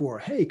back and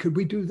forth. Hey, could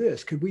we do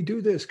this? Could we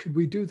do this? Could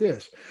we do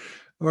this?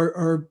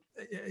 Or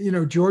you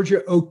know,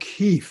 Georgia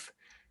O'Keeffe,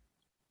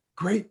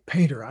 great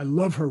painter. I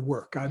love her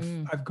work.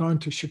 I've gone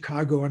to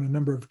Chicago on a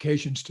number of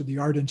occasions to the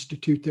Art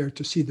Institute there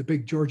to see the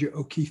big Georgia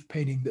O'Keeffe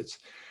painting that's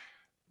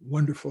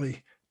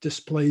wonderfully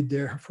displayed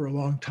there for a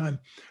long time.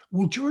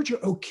 Well, Georgia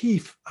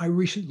O'Keeffe, I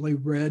recently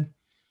read,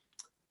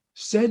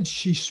 said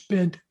she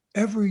spent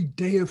every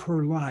day of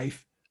her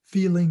life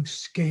feeling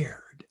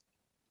scared.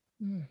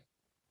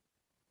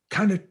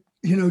 Kind of,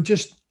 you know,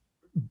 just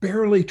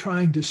barely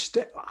trying to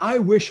stay. I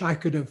wish I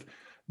could have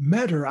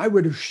met her. I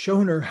would have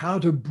shown her how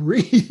to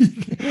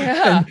breathe.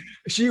 And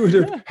she would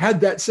have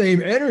had that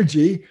same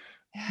energy,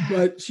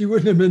 but she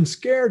wouldn't have been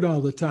scared all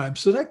the time.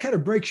 So that kind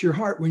of breaks your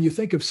heart when you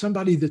think of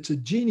somebody that's a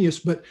genius,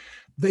 but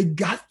they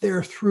got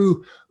there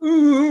through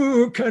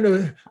kind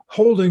of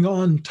holding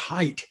on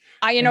tight.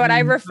 You know what I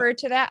refer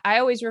to that? I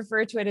always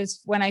refer to it as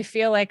when I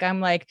feel like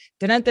I'm like,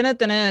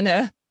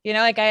 da-na-da-na-da-na-na. You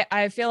know, like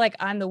I feel like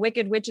I'm the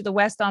Wicked Witch of the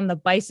West on the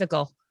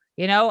bicycle.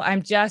 You know,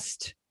 I'm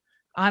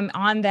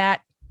on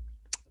that.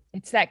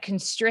 It's that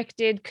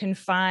constricted,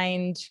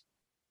 confined,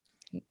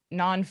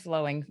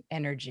 non-flowing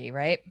energy,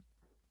 right?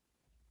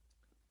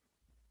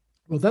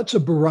 Well, that's a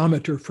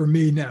barometer for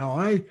me now.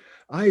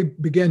 I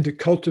began to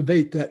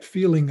cultivate that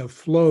feeling of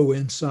flow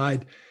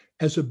inside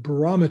as a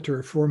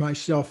barometer for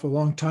myself a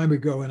long time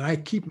ago. And I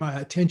keep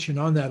my attention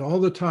on that all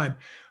the time.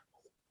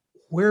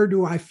 Where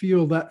do I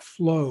feel that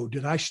flow?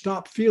 Did I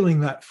stop feeling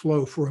that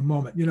flow for a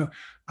moment? You know,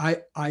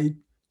 I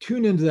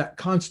tune into that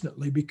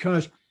constantly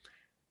because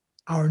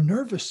our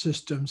nervous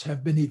systems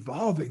have been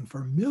evolving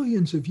for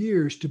millions of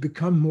years to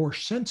become more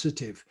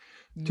sensitive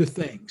to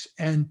things.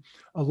 And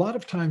a lot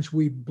of times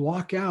we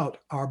block out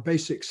our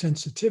basic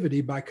sensitivity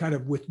by kind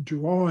of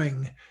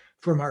withdrawing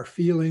from our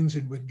feelings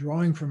and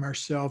withdrawing from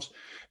ourselves.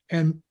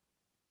 And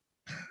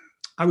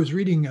I was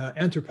reading an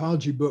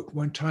anthropology book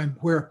one time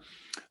where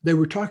they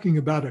were talking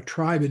about a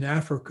tribe in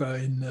Africa,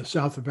 in the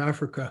south of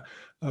Africa,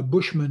 a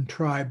Bushman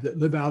tribe that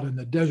live out in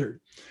the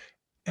desert.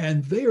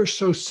 And they are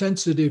so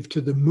sensitive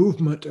to the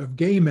movement of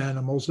game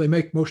animals. They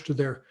make most of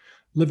their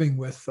living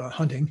with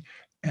hunting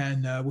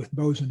and with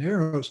bows and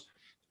arrows.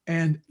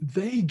 And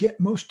they get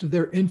most of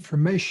their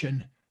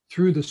information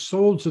through the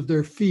soles of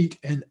their feet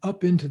and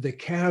up into the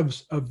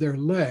calves of their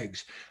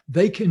legs.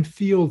 They can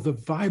feel the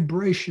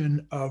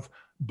vibration of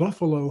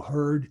buffalo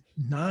herd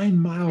 9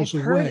 miles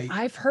away.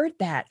 I've heard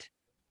that.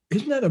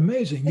 Isn't that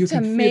amazing? It's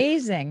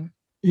amazing.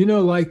 You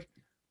know, like,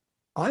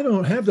 I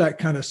don't have that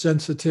kind of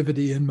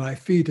sensitivity in my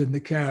feet and the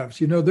calves.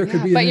 You know, there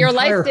could be an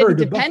entire herd of buffalo. But your life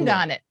didn't depend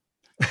on it.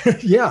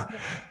 Yeah.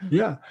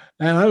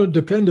 And I don't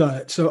depend on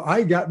it. So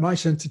I got my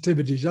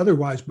sensitivities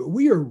otherwise, but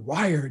we are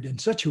wired in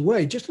such a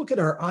way. Just look at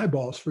our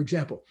eyeballs, for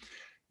example.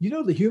 You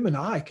know, the human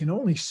eye can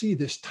only see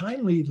this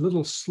tiny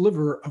little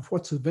sliver of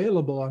what's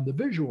available on the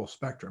visual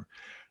spectrum.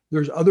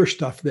 There's other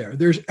stuff there.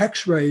 There's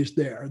X-rays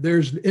there.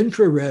 There's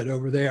infrared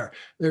over there.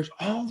 There's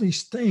all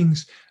these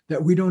things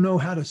that we don't know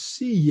how to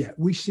see yet.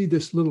 We see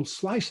this little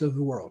slice of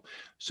the world.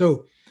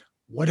 So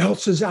what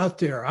else is out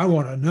there? I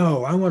want to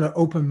know. I want to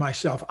open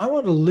myself. I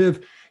want to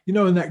live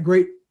In that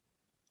great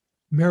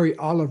Mary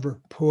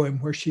Oliver poem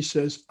where she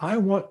says, I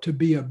want to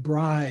be a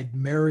bride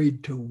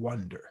married to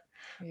wonder.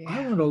 I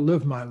Yeah. want to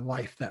live my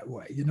life that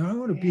way. I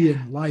want to be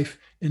Yeah. in life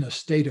in a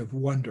state of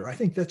wonder. I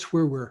think that's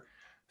where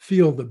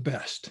feel the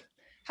best.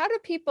 How do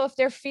people, if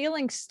they're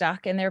feeling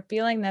stuck and they're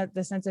feeling that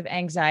the sense of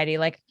anxiety,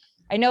 like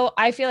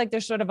I feel like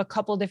there's sort of a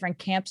couple different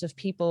camps of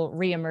people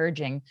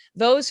reemerging.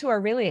 Those who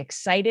are really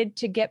excited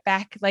to get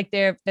back, like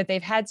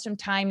they've had some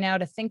time now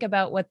to think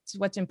about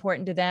what's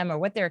important to them or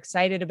what they're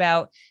excited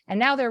about. And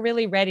now they're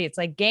really ready. It's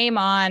like game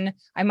on.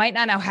 I might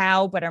not know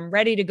how, but I'm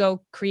ready to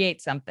go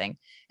create something.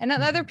 And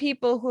then other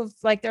people who've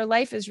like their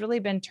life has really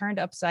been turned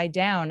upside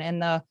down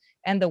and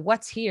the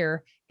what's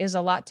here is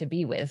a lot to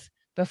be with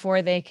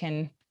before they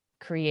can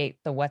create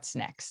the what's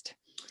next.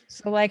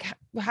 So like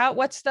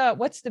what's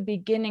the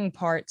beginning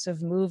parts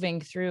of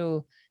moving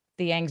through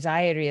the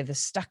anxiety of the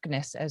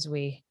stuckness as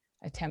we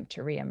attempt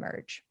to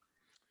reemerge?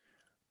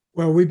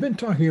 Well, we've been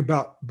talking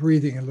about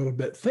breathing a little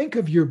bit. Think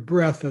of your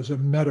breath as a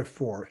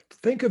metaphor.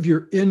 Think of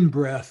your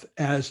in-breath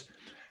as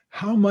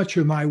how much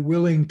am I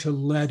willing to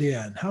let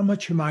in? How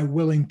much am I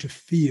willing to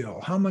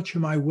feel? How much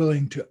am I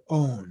willing to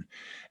own?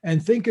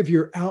 And think of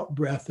your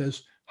out-breath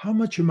as how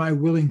much am I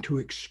willing to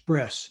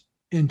express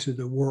into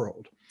the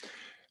world?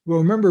 Well,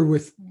 remember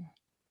with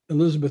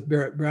Elizabeth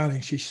Barrett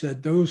Browning, she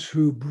said, those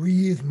who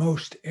breathe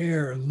most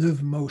air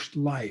live most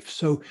life.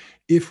 So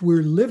if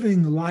we're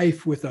living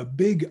life with a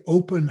big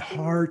open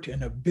heart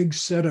and a big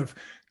set of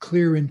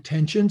clear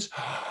intentions,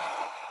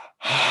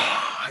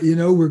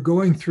 we're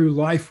going through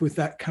life with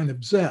that kind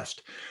of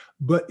zest.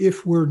 But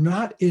if we're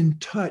not in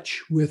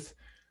touch with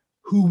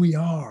who we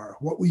are,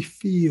 what we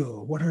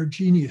feel, what our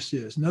genius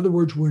is, in other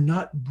words, we're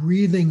not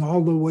breathing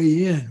all the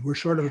way in, we're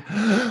sort of,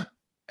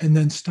 and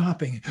then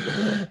stopping.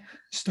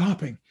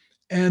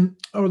 And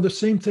the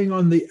same thing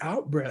on the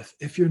out breath.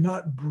 If you're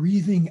not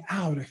breathing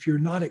out, if you're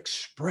not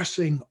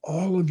expressing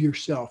all of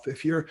yourself,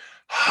 if you're,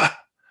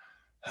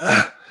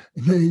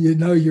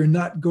 you're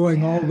not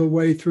going all the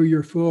way through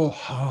your full,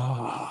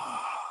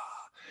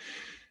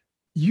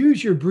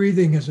 use your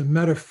breathing as a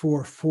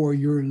metaphor for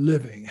your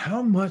living.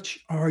 How much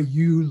are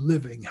you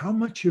living? How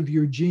much of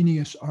your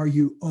genius are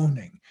you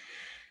owning?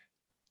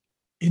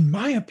 In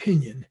my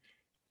opinion,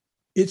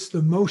 it's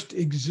the most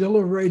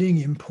exhilarating,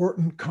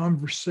 important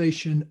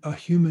conversation a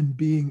human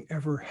being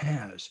ever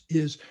has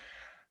is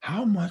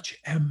how much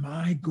am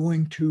I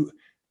going to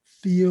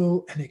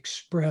feel and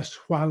express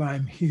while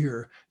I'm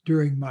here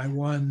during my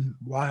one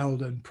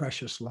wild and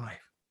precious life?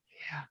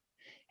 Yeah.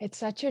 It's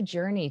such a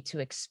journey to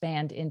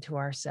expand into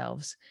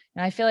ourselves.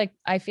 And I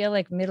feel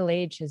like middle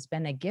age has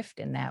been a gift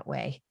in that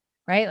way,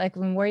 right? Like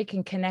the more you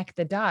can connect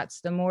the dots,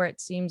 the more it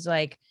seems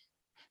like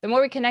the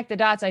more we connect the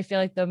dots, I feel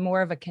like the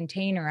more of a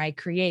container I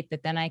create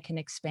that then I can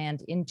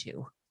expand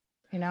into,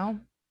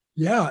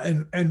 Yeah.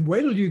 And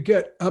wait till you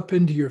get up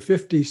into your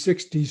 50s,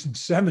 60s, and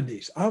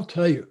 70s. I'll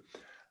tell you,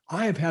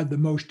 I have had the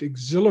most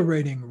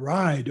exhilarating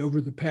ride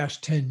over the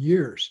past 10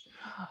 years.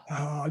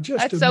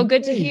 Just That's so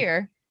good to amazing.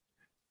 hear.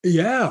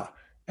 Yeah.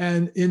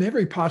 And in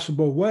every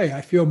possible way,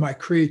 I feel my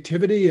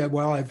creativity.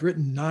 Well, I've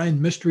written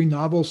 9 mystery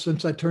novels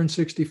since I turned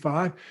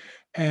 65.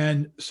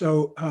 And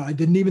so I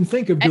didn't even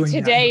think of doing that.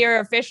 And today you're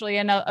officially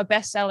a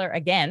bestseller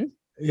again.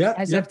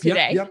 As of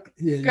today.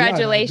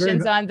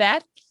 Congratulations on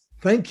that.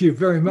 Thank you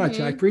very much.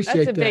 I appreciate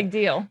that. That's a big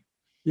deal.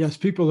 Yes,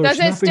 people are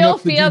snapping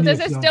up the genius Does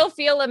it zone. still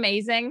feel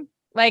amazing?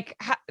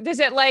 Like, does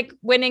it like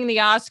winning the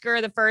Oscar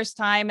the first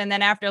time and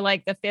then after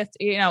like the fifth,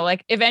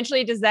 like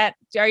eventually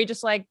are you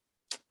just like,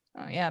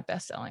 oh yeah,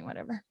 best-selling,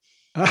 whatever?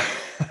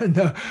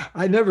 No,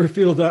 I never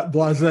feel that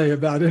blasé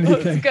about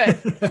anything.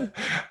 Good.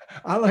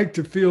 I like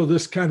to feel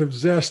this kind of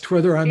zest,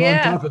 whether I'm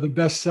on top of the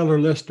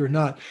bestseller list or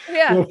not.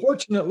 Yeah. Well,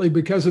 fortunately,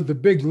 because of The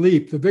Big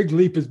Leap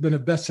has been a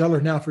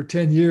bestseller now for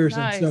 10 years.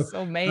 Nice. And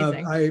so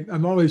amazing.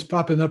 I'm always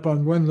popping up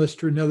on one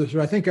list or another. So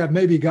I think I've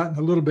maybe gotten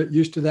a little bit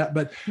used to that,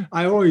 but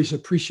I always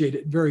appreciate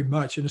it very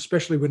much. And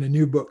especially when a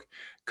new book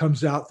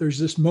comes out, there's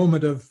this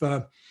moment of,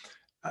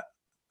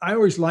 I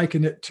always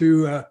liken it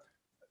to,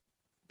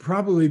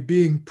 probably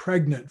being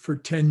pregnant for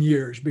 10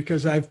 years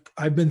because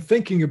I've been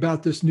thinking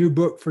about this new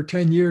book for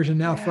 10 years and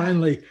now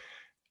finally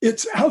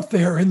it's out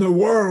there in the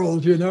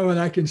world, and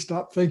I can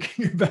stop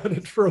thinking about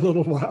it for a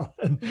little while.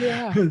 And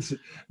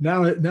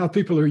now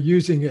people are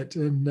using it.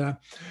 And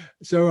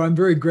so I'm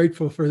very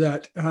grateful for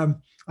that.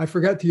 I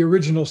forgot the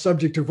original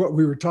subject of what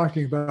we were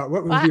talking about.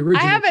 What was the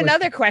original? I have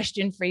another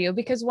question for you,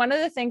 because one of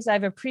the things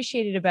I've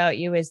appreciated about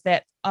you is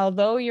that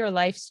although your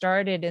life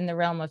started in the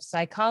realm of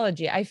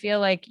psychology, I feel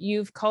like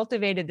you've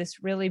cultivated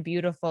this really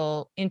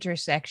beautiful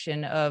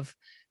intersection of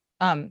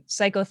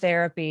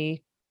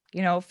psychotherapy,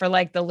 for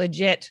like the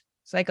legit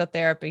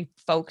psychotherapy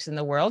folks in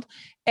the world,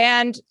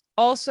 and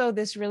also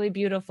this really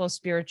beautiful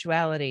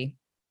spirituality.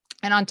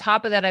 And on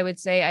top of that, I would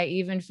say I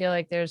even feel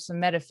like there's some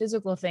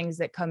metaphysical things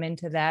that come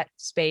into that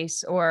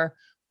space, or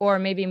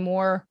maybe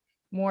more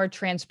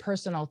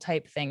transpersonal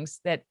type things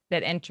that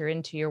enter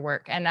into your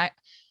work. And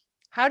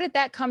how did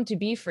that come to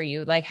be for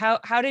you? Like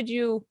how did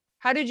you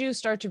How did you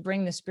start to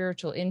bring the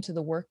spiritual into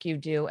the work you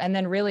do and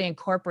then really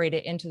incorporate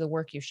it into the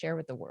work you share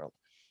with the world?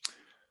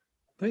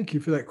 Thank you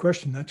for that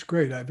question. That's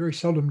great. I very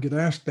seldom get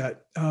asked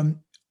that.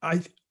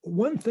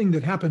 One thing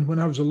that happened when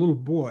I was a little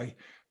boy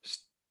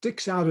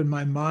sticks out in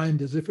my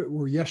mind as if it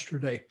were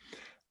yesterday.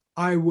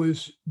 I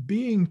was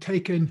being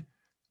taken.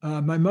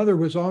 My mother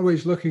was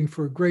always looking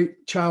for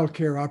great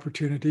childcare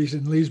opportunities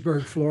in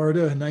Leesburg,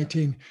 Florida, in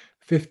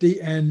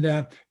 1950,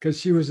 and because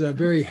she was a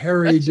very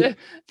harried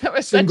That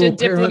was such a single parent with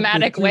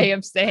diplomatic two. way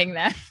of saying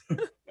that.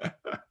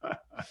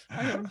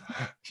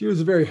 She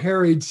was a very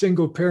harried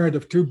single parent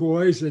of two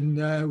boys and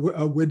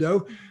a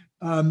widow.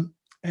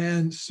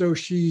 And so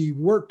she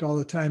worked all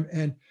the time.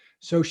 And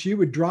so she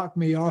would drop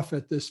me off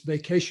at this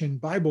vacation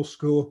Bible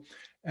school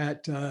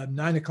at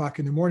 9 o'clock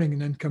in the morning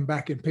and then come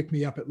back and pick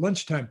me up at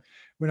lunchtime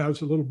when I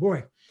was a little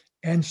boy.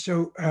 And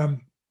so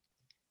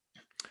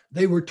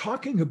they were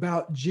talking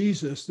about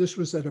Jesus. This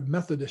was at a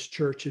Methodist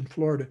church in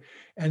Florida.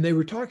 And they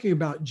were talking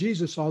about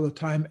Jesus all the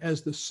time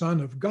as the Son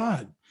of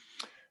God.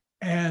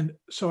 And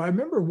so I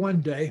remember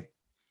one day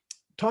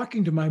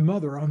talking to my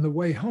mother on the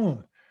way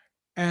home,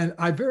 and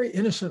I very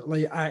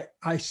innocently, I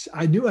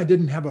knew I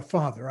didn't have a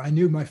father. I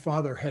knew my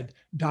father had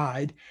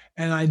died,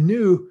 and I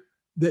knew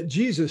that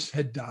Jesus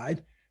had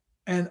died.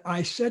 And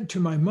I said to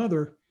my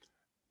mother,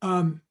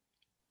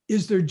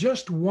 is there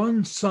just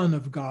one Son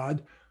of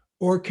God,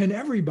 or can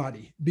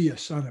everybody be a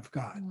son of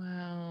God?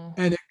 Wow.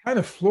 And it kind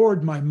of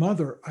floored my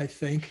mother, I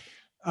think,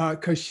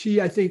 because she,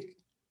 I think,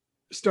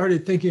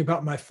 started thinking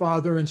about my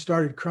father and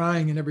started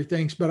crying and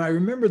everything. But I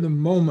remember the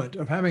moment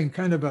of having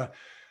kind of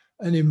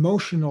an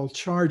emotional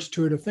charge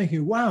to it, of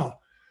thinking, wow,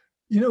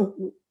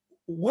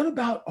 what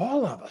about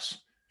all of us?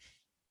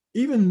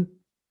 Even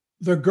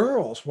the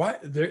girls, why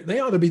they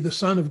ought to be the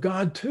Son of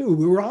God too.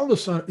 We were all the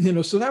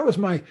son, so that was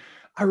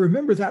I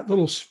remember that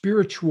little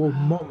spiritual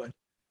moment.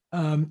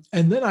 And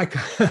then I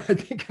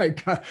think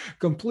I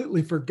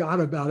completely forgot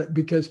about it,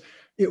 because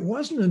it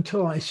wasn't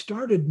until I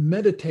started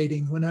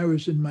meditating when I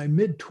was in my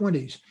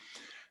mid-20s.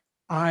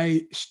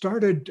 I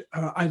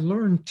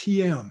learned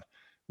TM,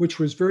 which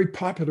was very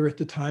popular at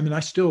the time, and I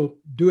still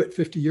do it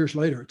 50 years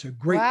later. It's a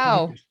great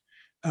practice.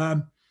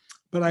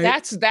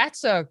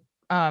 That's a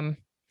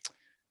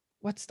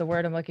what's the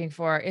word I'm looking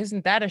for?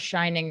 Isn't that a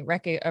shining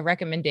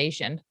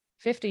recommendation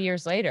 50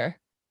 years later?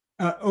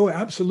 Oh,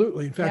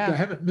 absolutely. In fact, I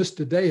haven't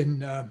missed a day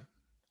in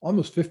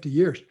almost 50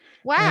 years.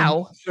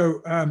 Wow. And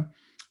so,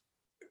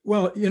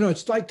 well,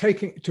 it's like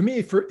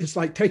it's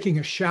like taking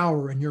a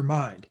shower in your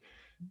mind.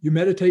 You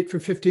meditate for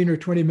 15 or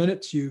 20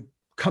 minutes, you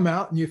come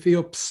out and you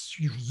feel,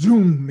 you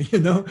zoom,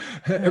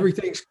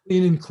 everything's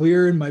clean and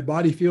clear, and my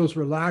body feels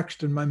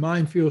relaxed and my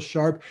mind feels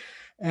sharp.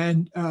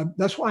 And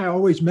that's why I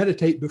always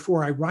meditate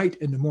before I write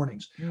in the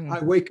mornings. I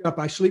wake up,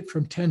 I sleep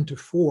from 10 to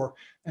 4.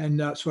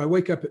 And so I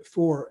wake up at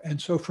 4. And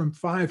so from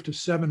 5 to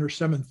 7 or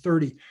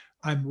 7:30,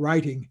 I'm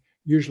writing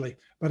usually.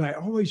 But I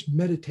always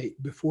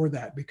meditate before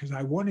that, because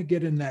I want to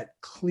get in that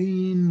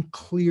clean,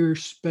 clear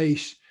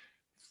space.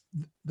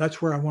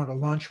 That's where I want to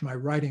launch my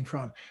writing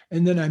from.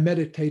 And then I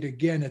meditate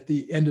again at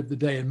the end of the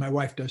day, and my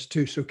wife does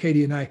too. So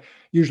Katie and I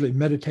usually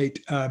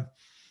meditate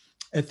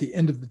at the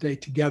end of the day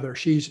together.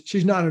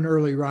 She's not an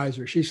early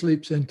riser. She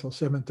sleeps in till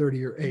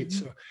 7:30 or 8.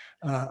 So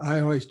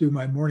I always do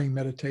my morning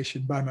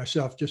meditation by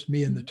myself, just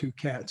me and the two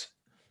cats.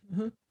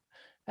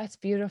 That's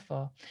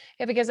beautiful.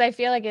 Yeah, because I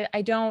feel like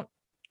I don't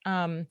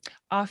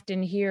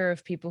often hear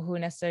of people who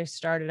necessarily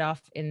started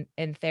off in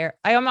therapy.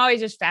 I'm always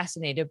just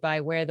fascinated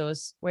by where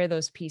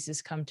those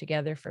pieces come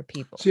together for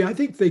people. See, I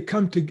think they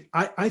come to.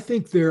 I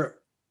think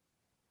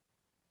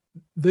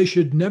they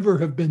should never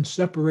have been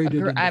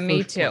separated. In the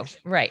me first too. place.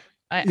 Right.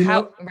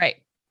 Right.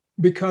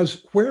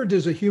 Because where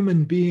does a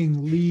human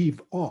being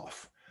leave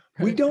off?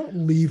 Right. We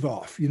don't leave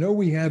off.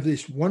 We have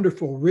this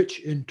wonderful,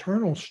 rich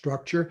internal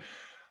structure,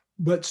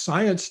 but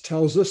science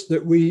tells us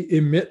that we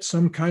emit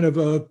some kind of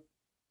a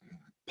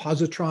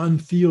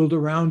positron field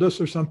around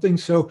us or something.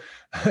 So,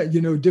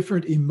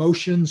 different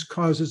emotions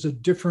causes a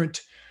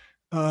different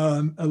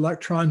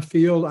electron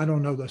field. I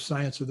don't know the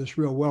science of this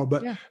real well,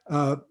 but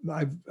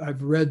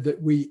I've read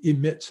that we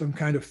emit some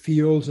kind of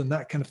fields and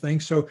that kind of thing.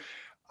 So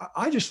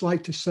I just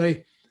like to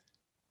say,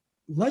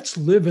 let's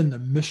live in the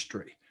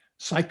mystery.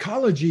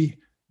 Psychology,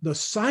 the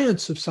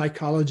science of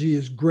psychology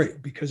is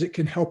great because it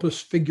can help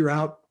us figure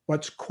out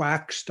what's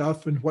quack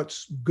stuff and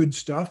what's good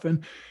stuff.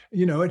 And,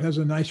 it has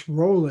a nice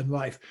role in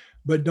life.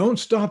 But don't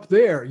stop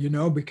there,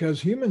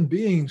 because human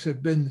beings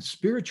have been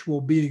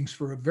spiritual beings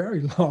for a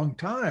very long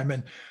time.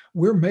 And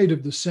we're made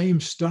of the same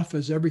stuff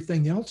as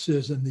everything else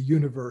is in the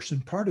universe.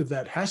 And part of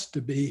that has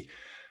to be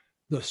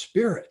the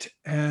spirit.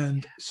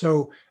 And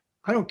so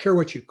I don't care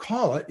what you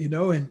call it,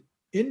 in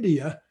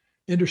India,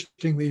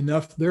 interestingly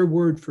enough, their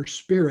word for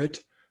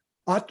spirit,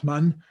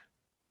 Atman,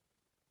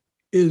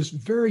 is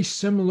very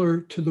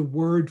similar to the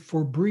word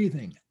for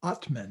breathing,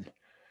 Atman.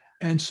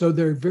 And so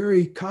they're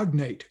very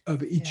cognate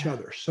of each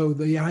other. So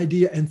the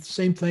idea, and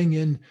same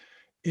thing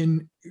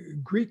in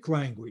Greek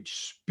language,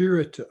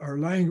 spirit, or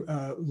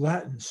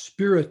Latin,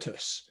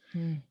 spiritus.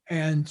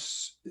 And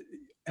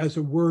as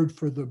a word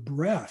for the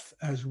breath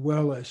as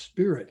well as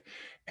spirit.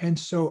 And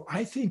so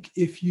I think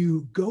if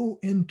you go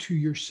into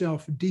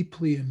yourself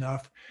deeply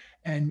enough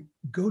and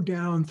go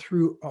down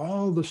through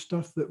all the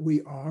stuff that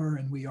we are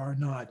and we are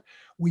not,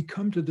 we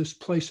come to this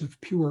place of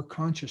pure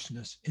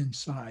consciousness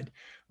inside,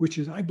 which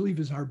is, I believe,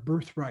 is our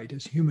birthright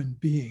as human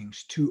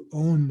beings, to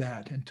own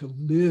that and to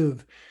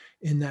live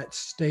in that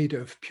state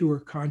of pure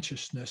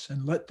consciousness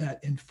and let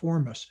that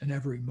inform us in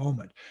every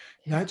moment.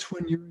 Yeah. That's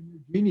when you're in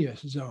your genius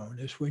zone,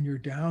 is when you're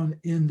down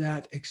in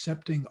that,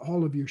 accepting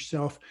all of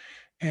yourself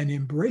and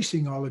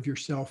embracing all of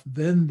yourself.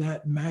 Then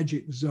that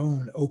magic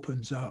zone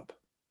opens up.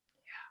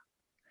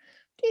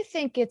 Do you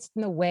think it's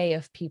in the way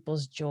of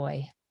people's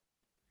joy?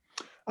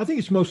 I think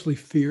it's mostly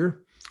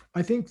fear.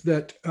 I think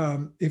that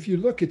if you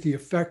look at the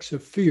effects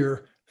of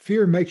fear,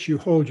 fear makes you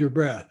hold your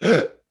breath.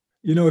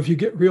 If you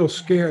get real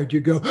scared,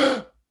 you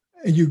go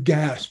and you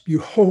gasp,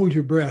 you hold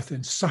your breath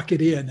and suck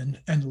it in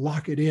and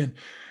lock it in.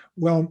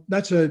 Well,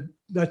 that's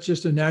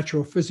just a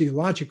natural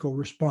physiological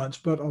response,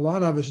 but a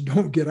lot of us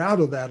don't get out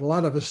of that. A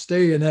lot of us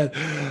stay in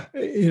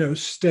that,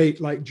 state,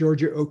 like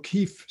Georgia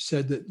O'Keeffe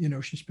said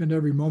that, she spent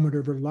every moment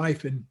of her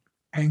life in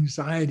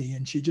anxiety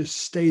and she just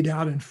stayed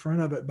out in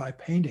front of it by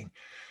painting.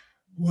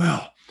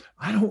 Well,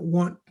 I don't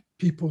want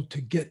people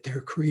to get their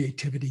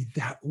creativity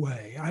that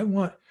way.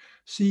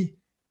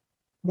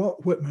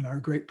 Walt Whitman, our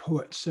great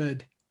poet,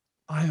 said,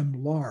 I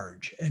am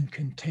large and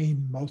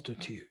contain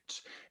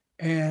multitudes.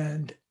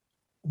 And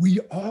we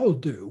all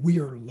do. We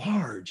are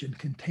large and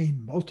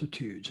contain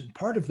multitudes. And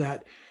part of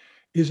that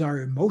is our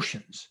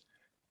emotions.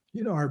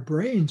 Our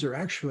brains are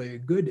actually a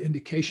good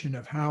indication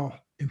of how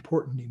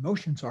important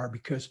emotions are,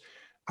 because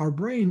our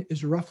brain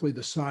is roughly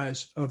the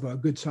size of a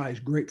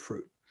good-sized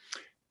grapefruit.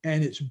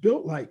 And it's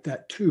built like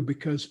that too,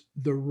 because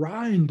the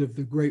rind of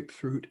the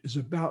grapefruit is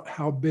about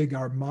how big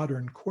our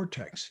modern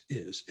cortex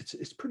is.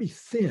 It's pretty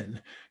thin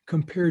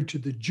compared to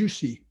the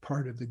juicy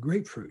part of the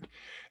grapefruit.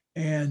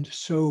 And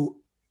so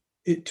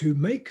to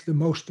make the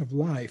most of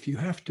life, you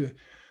have to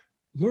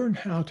learn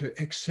how to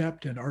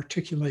accept and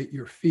articulate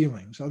your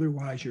feelings.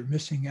 Otherwise, you're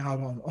missing out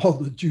on all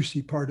the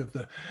juicy part of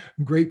the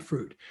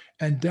grapefruit.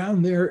 And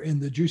down there in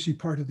the juicy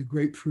part of the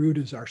grapefruit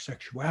is our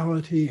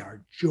sexuality,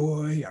 our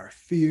joy, our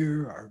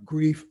fear, our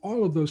grief,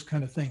 all of those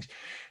kind of things.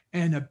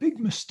 And a big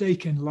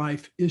mistake in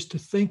life is to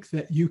think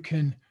that you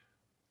can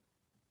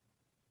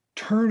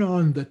turn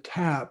on the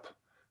tap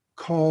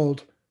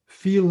called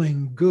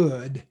feeling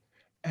good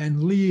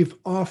and leave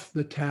off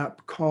the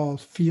tap called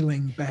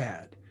feeling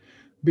bad.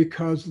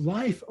 Because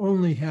life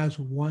only has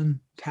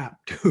one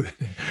tap to it,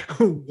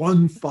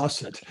 one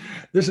faucet.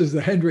 This is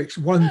the Hendricks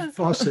one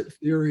faucet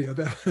theory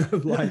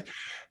of life.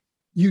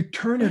 You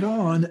turn it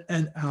on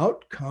and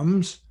out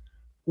comes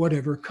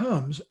whatever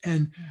comes.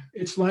 And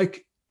it's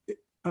like,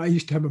 I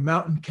used to have a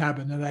mountain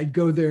cabin and I'd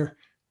go there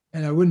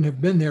and I wouldn't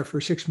have been there for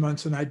 6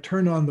 months, and I'd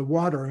turn on the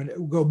water and it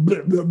would go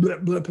blip, blip,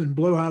 blip, blip and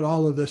blow out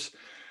all of this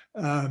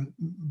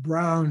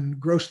brown,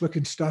 gross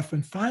looking stuff.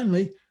 And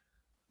finally,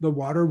 the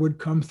water would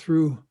come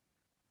through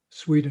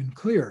sweet and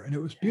clear, and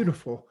it was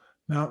beautiful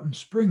mountain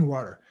spring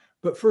water.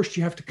 But first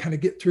you have to kind of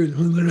get through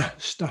the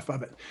stuff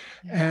of it,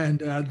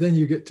 and then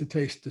you get to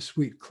taste the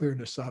sweet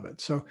clearness of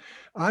it. So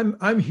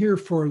I'm here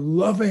for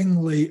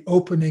lovingly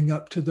opening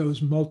up to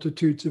those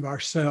multitudes of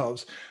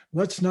ourselves.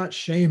 Let's not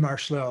shame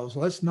ourselves.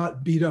 Let's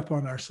not beat up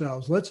on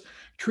ourselves. Let's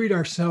treat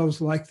ourselves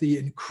like the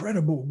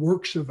incredible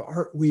works of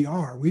art we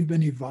are. We've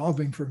been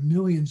evolving for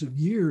millions of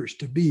years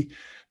to be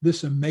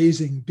this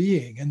amazing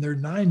being. And there are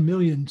 9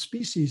 million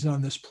species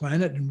on this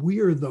planet, and we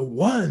are the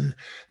one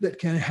that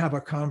can have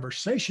a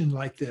conversation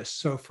like this.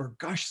 So for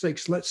gosh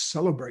sakes, let's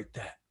celebrate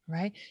that.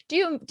 Right.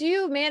 Do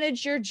you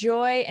manage your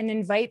joy and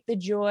invite the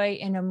joy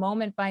in a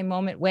moment by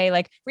moment way?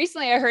 Like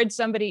recently I heard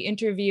somebody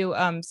interview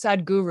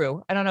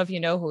Sadhguru. I don't know if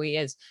you know who he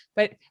is,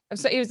 but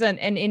so he was an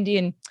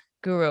Indian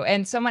guru,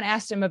 and someone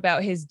asked him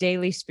about his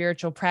daily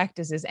spiritual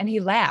practices, and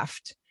he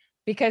laughed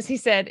because he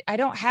said, I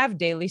don't have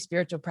daily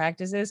spiritual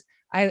practices.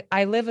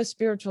 I live a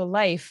spiritual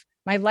life.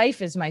 My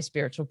life is my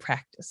spiritual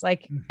practice.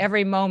 Like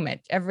every moment,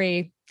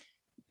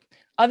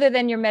 other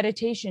than your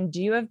meditation,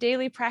 do you have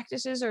daily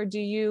practices, or do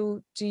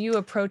you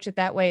approach it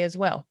that way as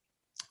well?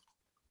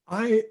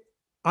 I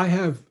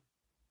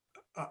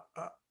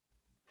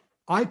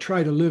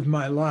try to live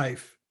my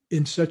life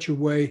in such a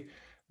way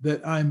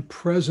that I'm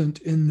present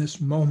in this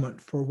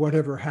moment for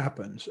whatever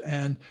happens.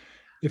 And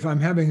if I'm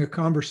having a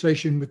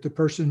conversation with the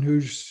person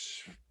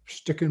who's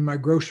sticking my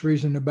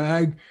groceries in a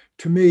bag,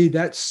 to me,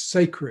 that's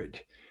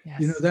sacred.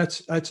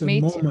 Yes. That's a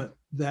moment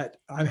that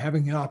I'm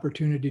having an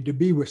opportunity to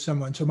be with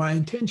someone. So my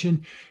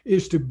intention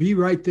is to be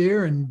right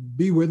there and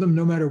be with them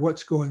no matter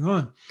what's going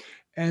on.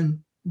 And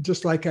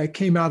just like I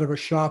came out of a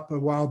shop a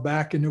while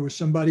back and there was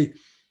somebody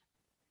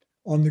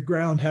on the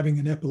ground having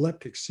an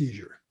epileptic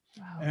seizure.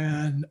 Wow.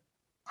 And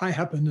I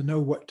happened to know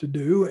what to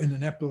do in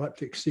an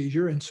epileptic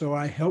seizure. And so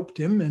I helped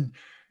him and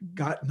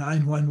got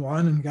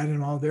 911 and got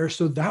him all there.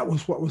 So that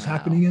was what was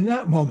happening in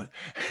that moment.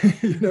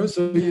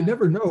 So you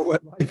never know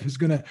what life is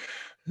going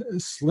to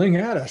sling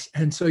at us.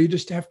 And so you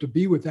just have to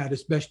be with that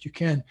as best you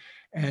can.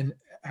 And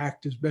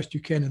act as best you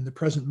can in the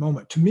present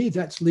moment. To me,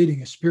 that's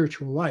leading a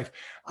spiritual life.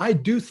 I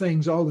do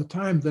things all the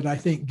time that I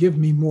think give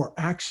me more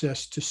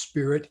access to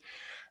spirit.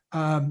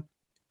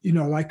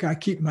 Like I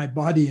keep my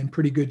body in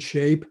pretty good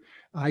shape.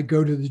 I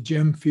go to the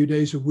gym a few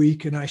days a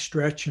week and I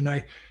stretch and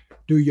I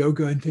do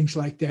yoga and things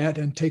like that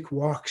and take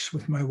walks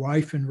with my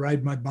wife and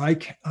ride my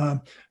bike.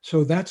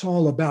 So that's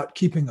all about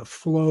keeping a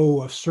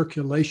flow of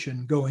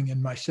circulation going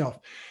in myself.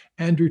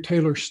 Andrew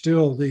Taylor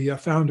Still, the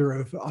founder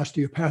of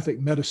osteopathic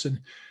medicine,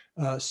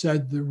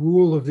 said the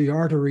rule of the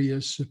artery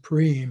is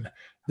supreme,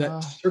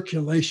 that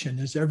circulation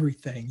is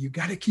everything. You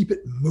got to keep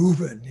it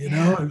moving,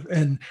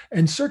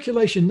 and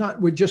circulation,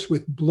 not just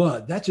with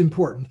blood, that's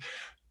important,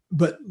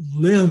 but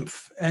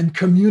lymph and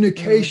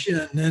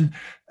communication. And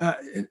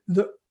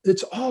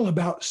it's all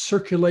about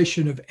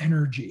circulation of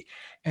energy.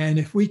 And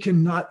if we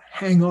cannot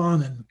hang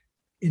on and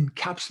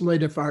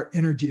encapsulate of our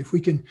energy, if we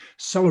can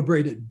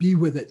celebrate it, be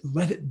with it,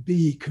 let it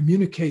be,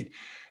 communicate,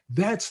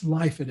 that's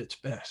life at its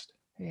best.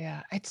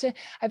 Yeah,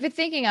 I've been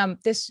thinking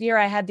this year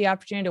I had the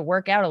opportunity to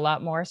work out a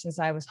lot more since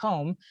I was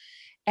home.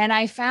 And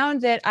I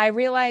found that I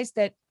realized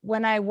that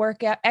when I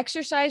work out,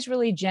 exercise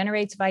really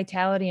generates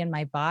vitality in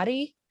my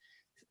body.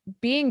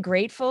 Being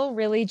grateful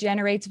really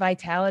generates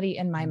vitality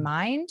in my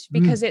mind,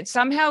 because it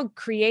somehow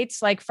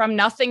creates, like, from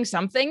nothing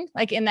something,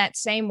 like in that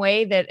same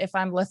way that if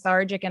I'm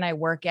lethargic and I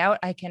work out,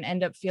 I can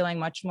end up feeling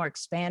much more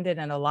expanded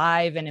and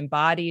alive and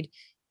embodied,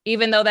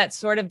 even though that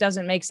sort of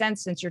doesn't make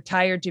sense since you're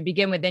tired to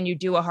begin with. Then you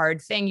do a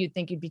hard thing, you'd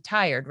think you'd be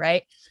tired,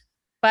 right?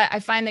 But I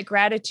find that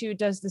gratitude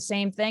does the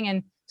same thing,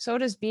 and so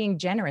does being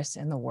generous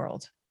in the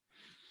world.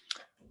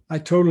 I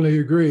totally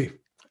agree.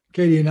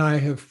 Katie and I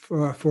have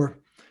for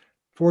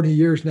 40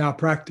 years now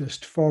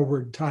practiced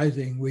forward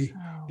tithing. We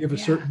give a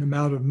certain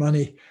amount of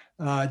money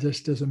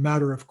just as a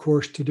matter of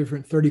course to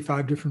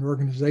 35 different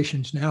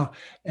organizations now,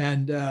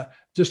 and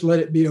just let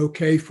it be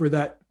okay for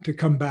that to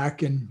come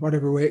back in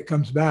whatever way it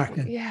comes back.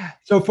 And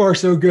so far,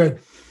 so good.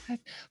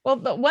 Well,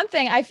 the one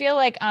thing I feel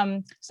like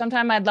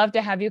sometime I'd love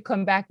to have you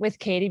come back with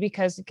Katie,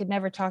 because we could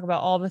never talk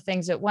about all the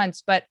things at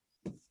once. But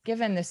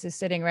given this is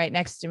sitting right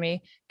next to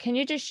me, can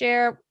you just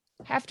share,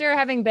 after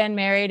having been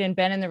married and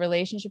been in the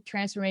relationship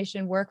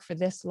transformation work for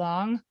this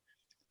long,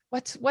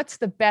 what's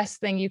the best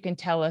thing you can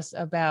tell us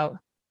about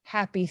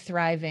happy,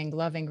 thriving,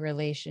 loving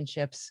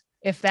relationships,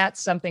 if that's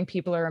something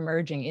people are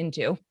emerging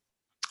into?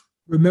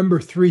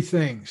 Remember 3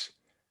 things.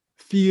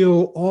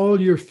 Feel all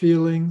your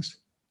feelings,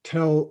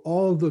 tell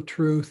all the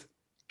truth,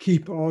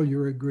 keep all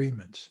your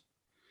agreements.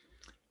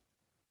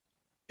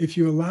 If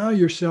you allow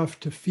yourself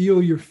to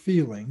feel your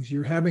feelings,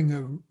 you're having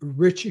a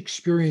rich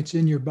experience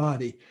in your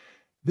body.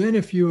 Then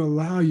if you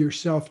allow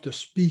yourself to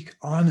speak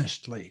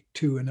honestly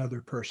to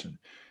another person,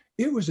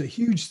 it was a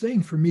huge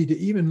thing for me to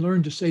even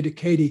learn to say to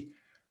Katie,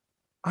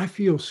 I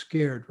feel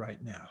scared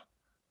right now,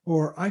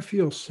 or I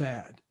feel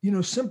sad.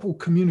 Simple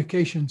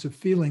communications of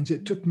feelings.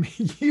 It took me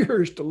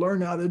years to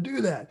learn how to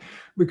do that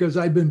because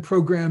I'd been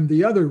programmed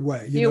the other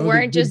way. You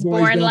weren't just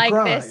born like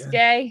this,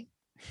 Gay.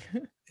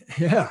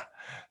 Yeah.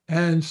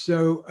 And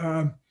so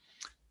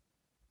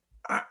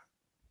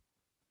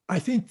I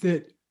think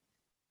that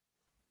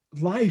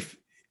life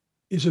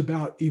is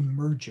about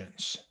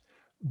emergence.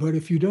 But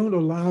if you don't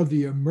allow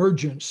the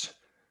emergence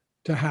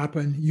to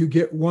happen, you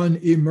get one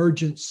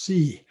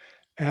emergency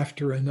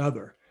after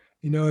another.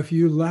 If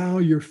you allow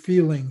your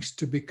feelings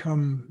to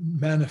become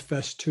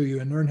manifest to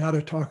you and learn how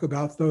to talk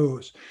about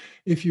those,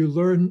 if you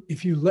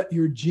let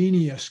your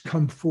genius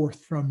come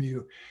forth from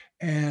you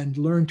and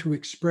learn to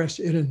express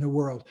it in the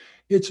world,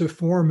 it's a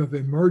form of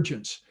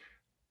emergence.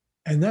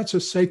 And that's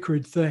a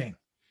sacred thing.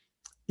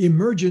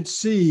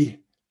 Emergency,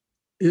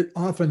 it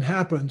often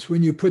happens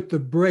when you put the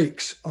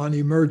brakes on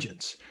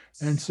emergence.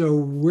 And so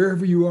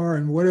wherever you are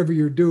and whatever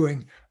you're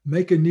doing,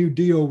 make a new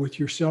deal with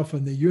yourself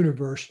and the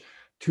universe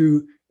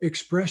to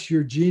express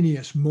your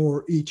genius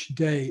more each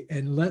day,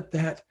 and let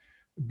that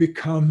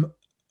become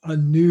a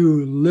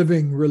new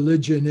living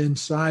religion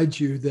inside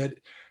you that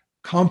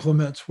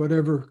complements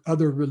whatever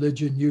other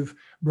religion you've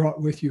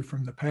brought with you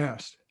from the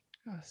past.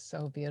 Oh,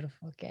 so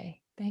beautiful,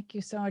 Gay. Thank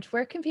you so much.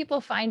 Where can people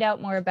find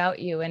out more about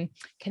you and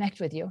connect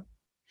with you?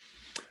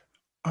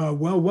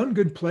 Well, one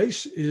good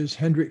place is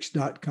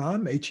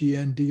hendricks.com,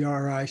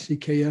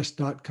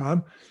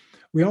 HENDRICKS.com.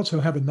 We also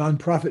have a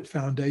nonprofit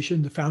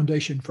foundation, the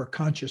Foundation for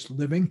Conscious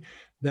Living,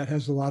 that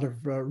has a lot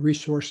of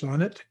resources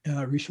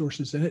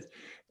in it.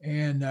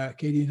 And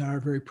Katie and I are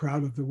very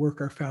proud of the work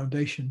our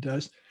foundation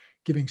does,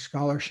 giving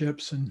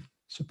scholarships and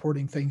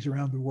supporting things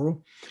around the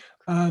world.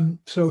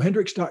 So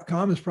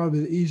hendricks.com is probably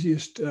the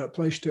easiest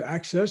place to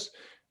access.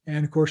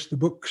 And of course, the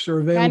books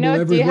are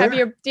available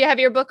everywhere. Do you have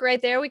your book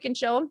right there? We can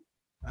show them.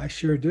 I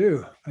sure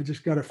do. I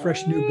just got a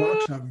fresh new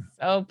box of them.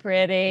 So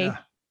pretty. Yeah.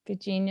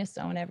 Good genius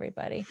zone,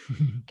 everybody.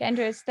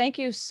 Hendricks, thank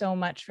you so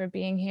much for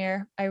being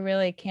here. I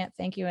really can't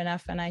thank you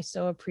enough. And I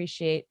so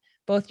appreciate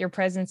both your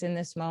presence in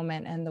this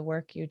moment and the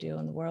work you do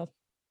in the world.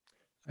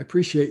 I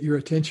appreciate your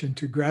attention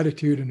to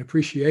gratitude and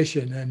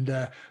appreciation,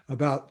 and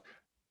about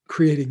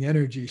creating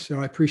energy.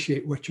 So I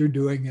appreciate what you're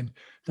doing. And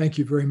thank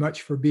you very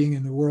much for being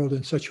in the world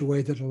in such a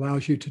way that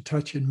allows you to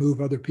touch and move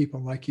other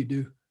people like you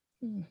do.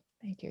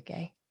 Thank you,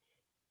 Gay.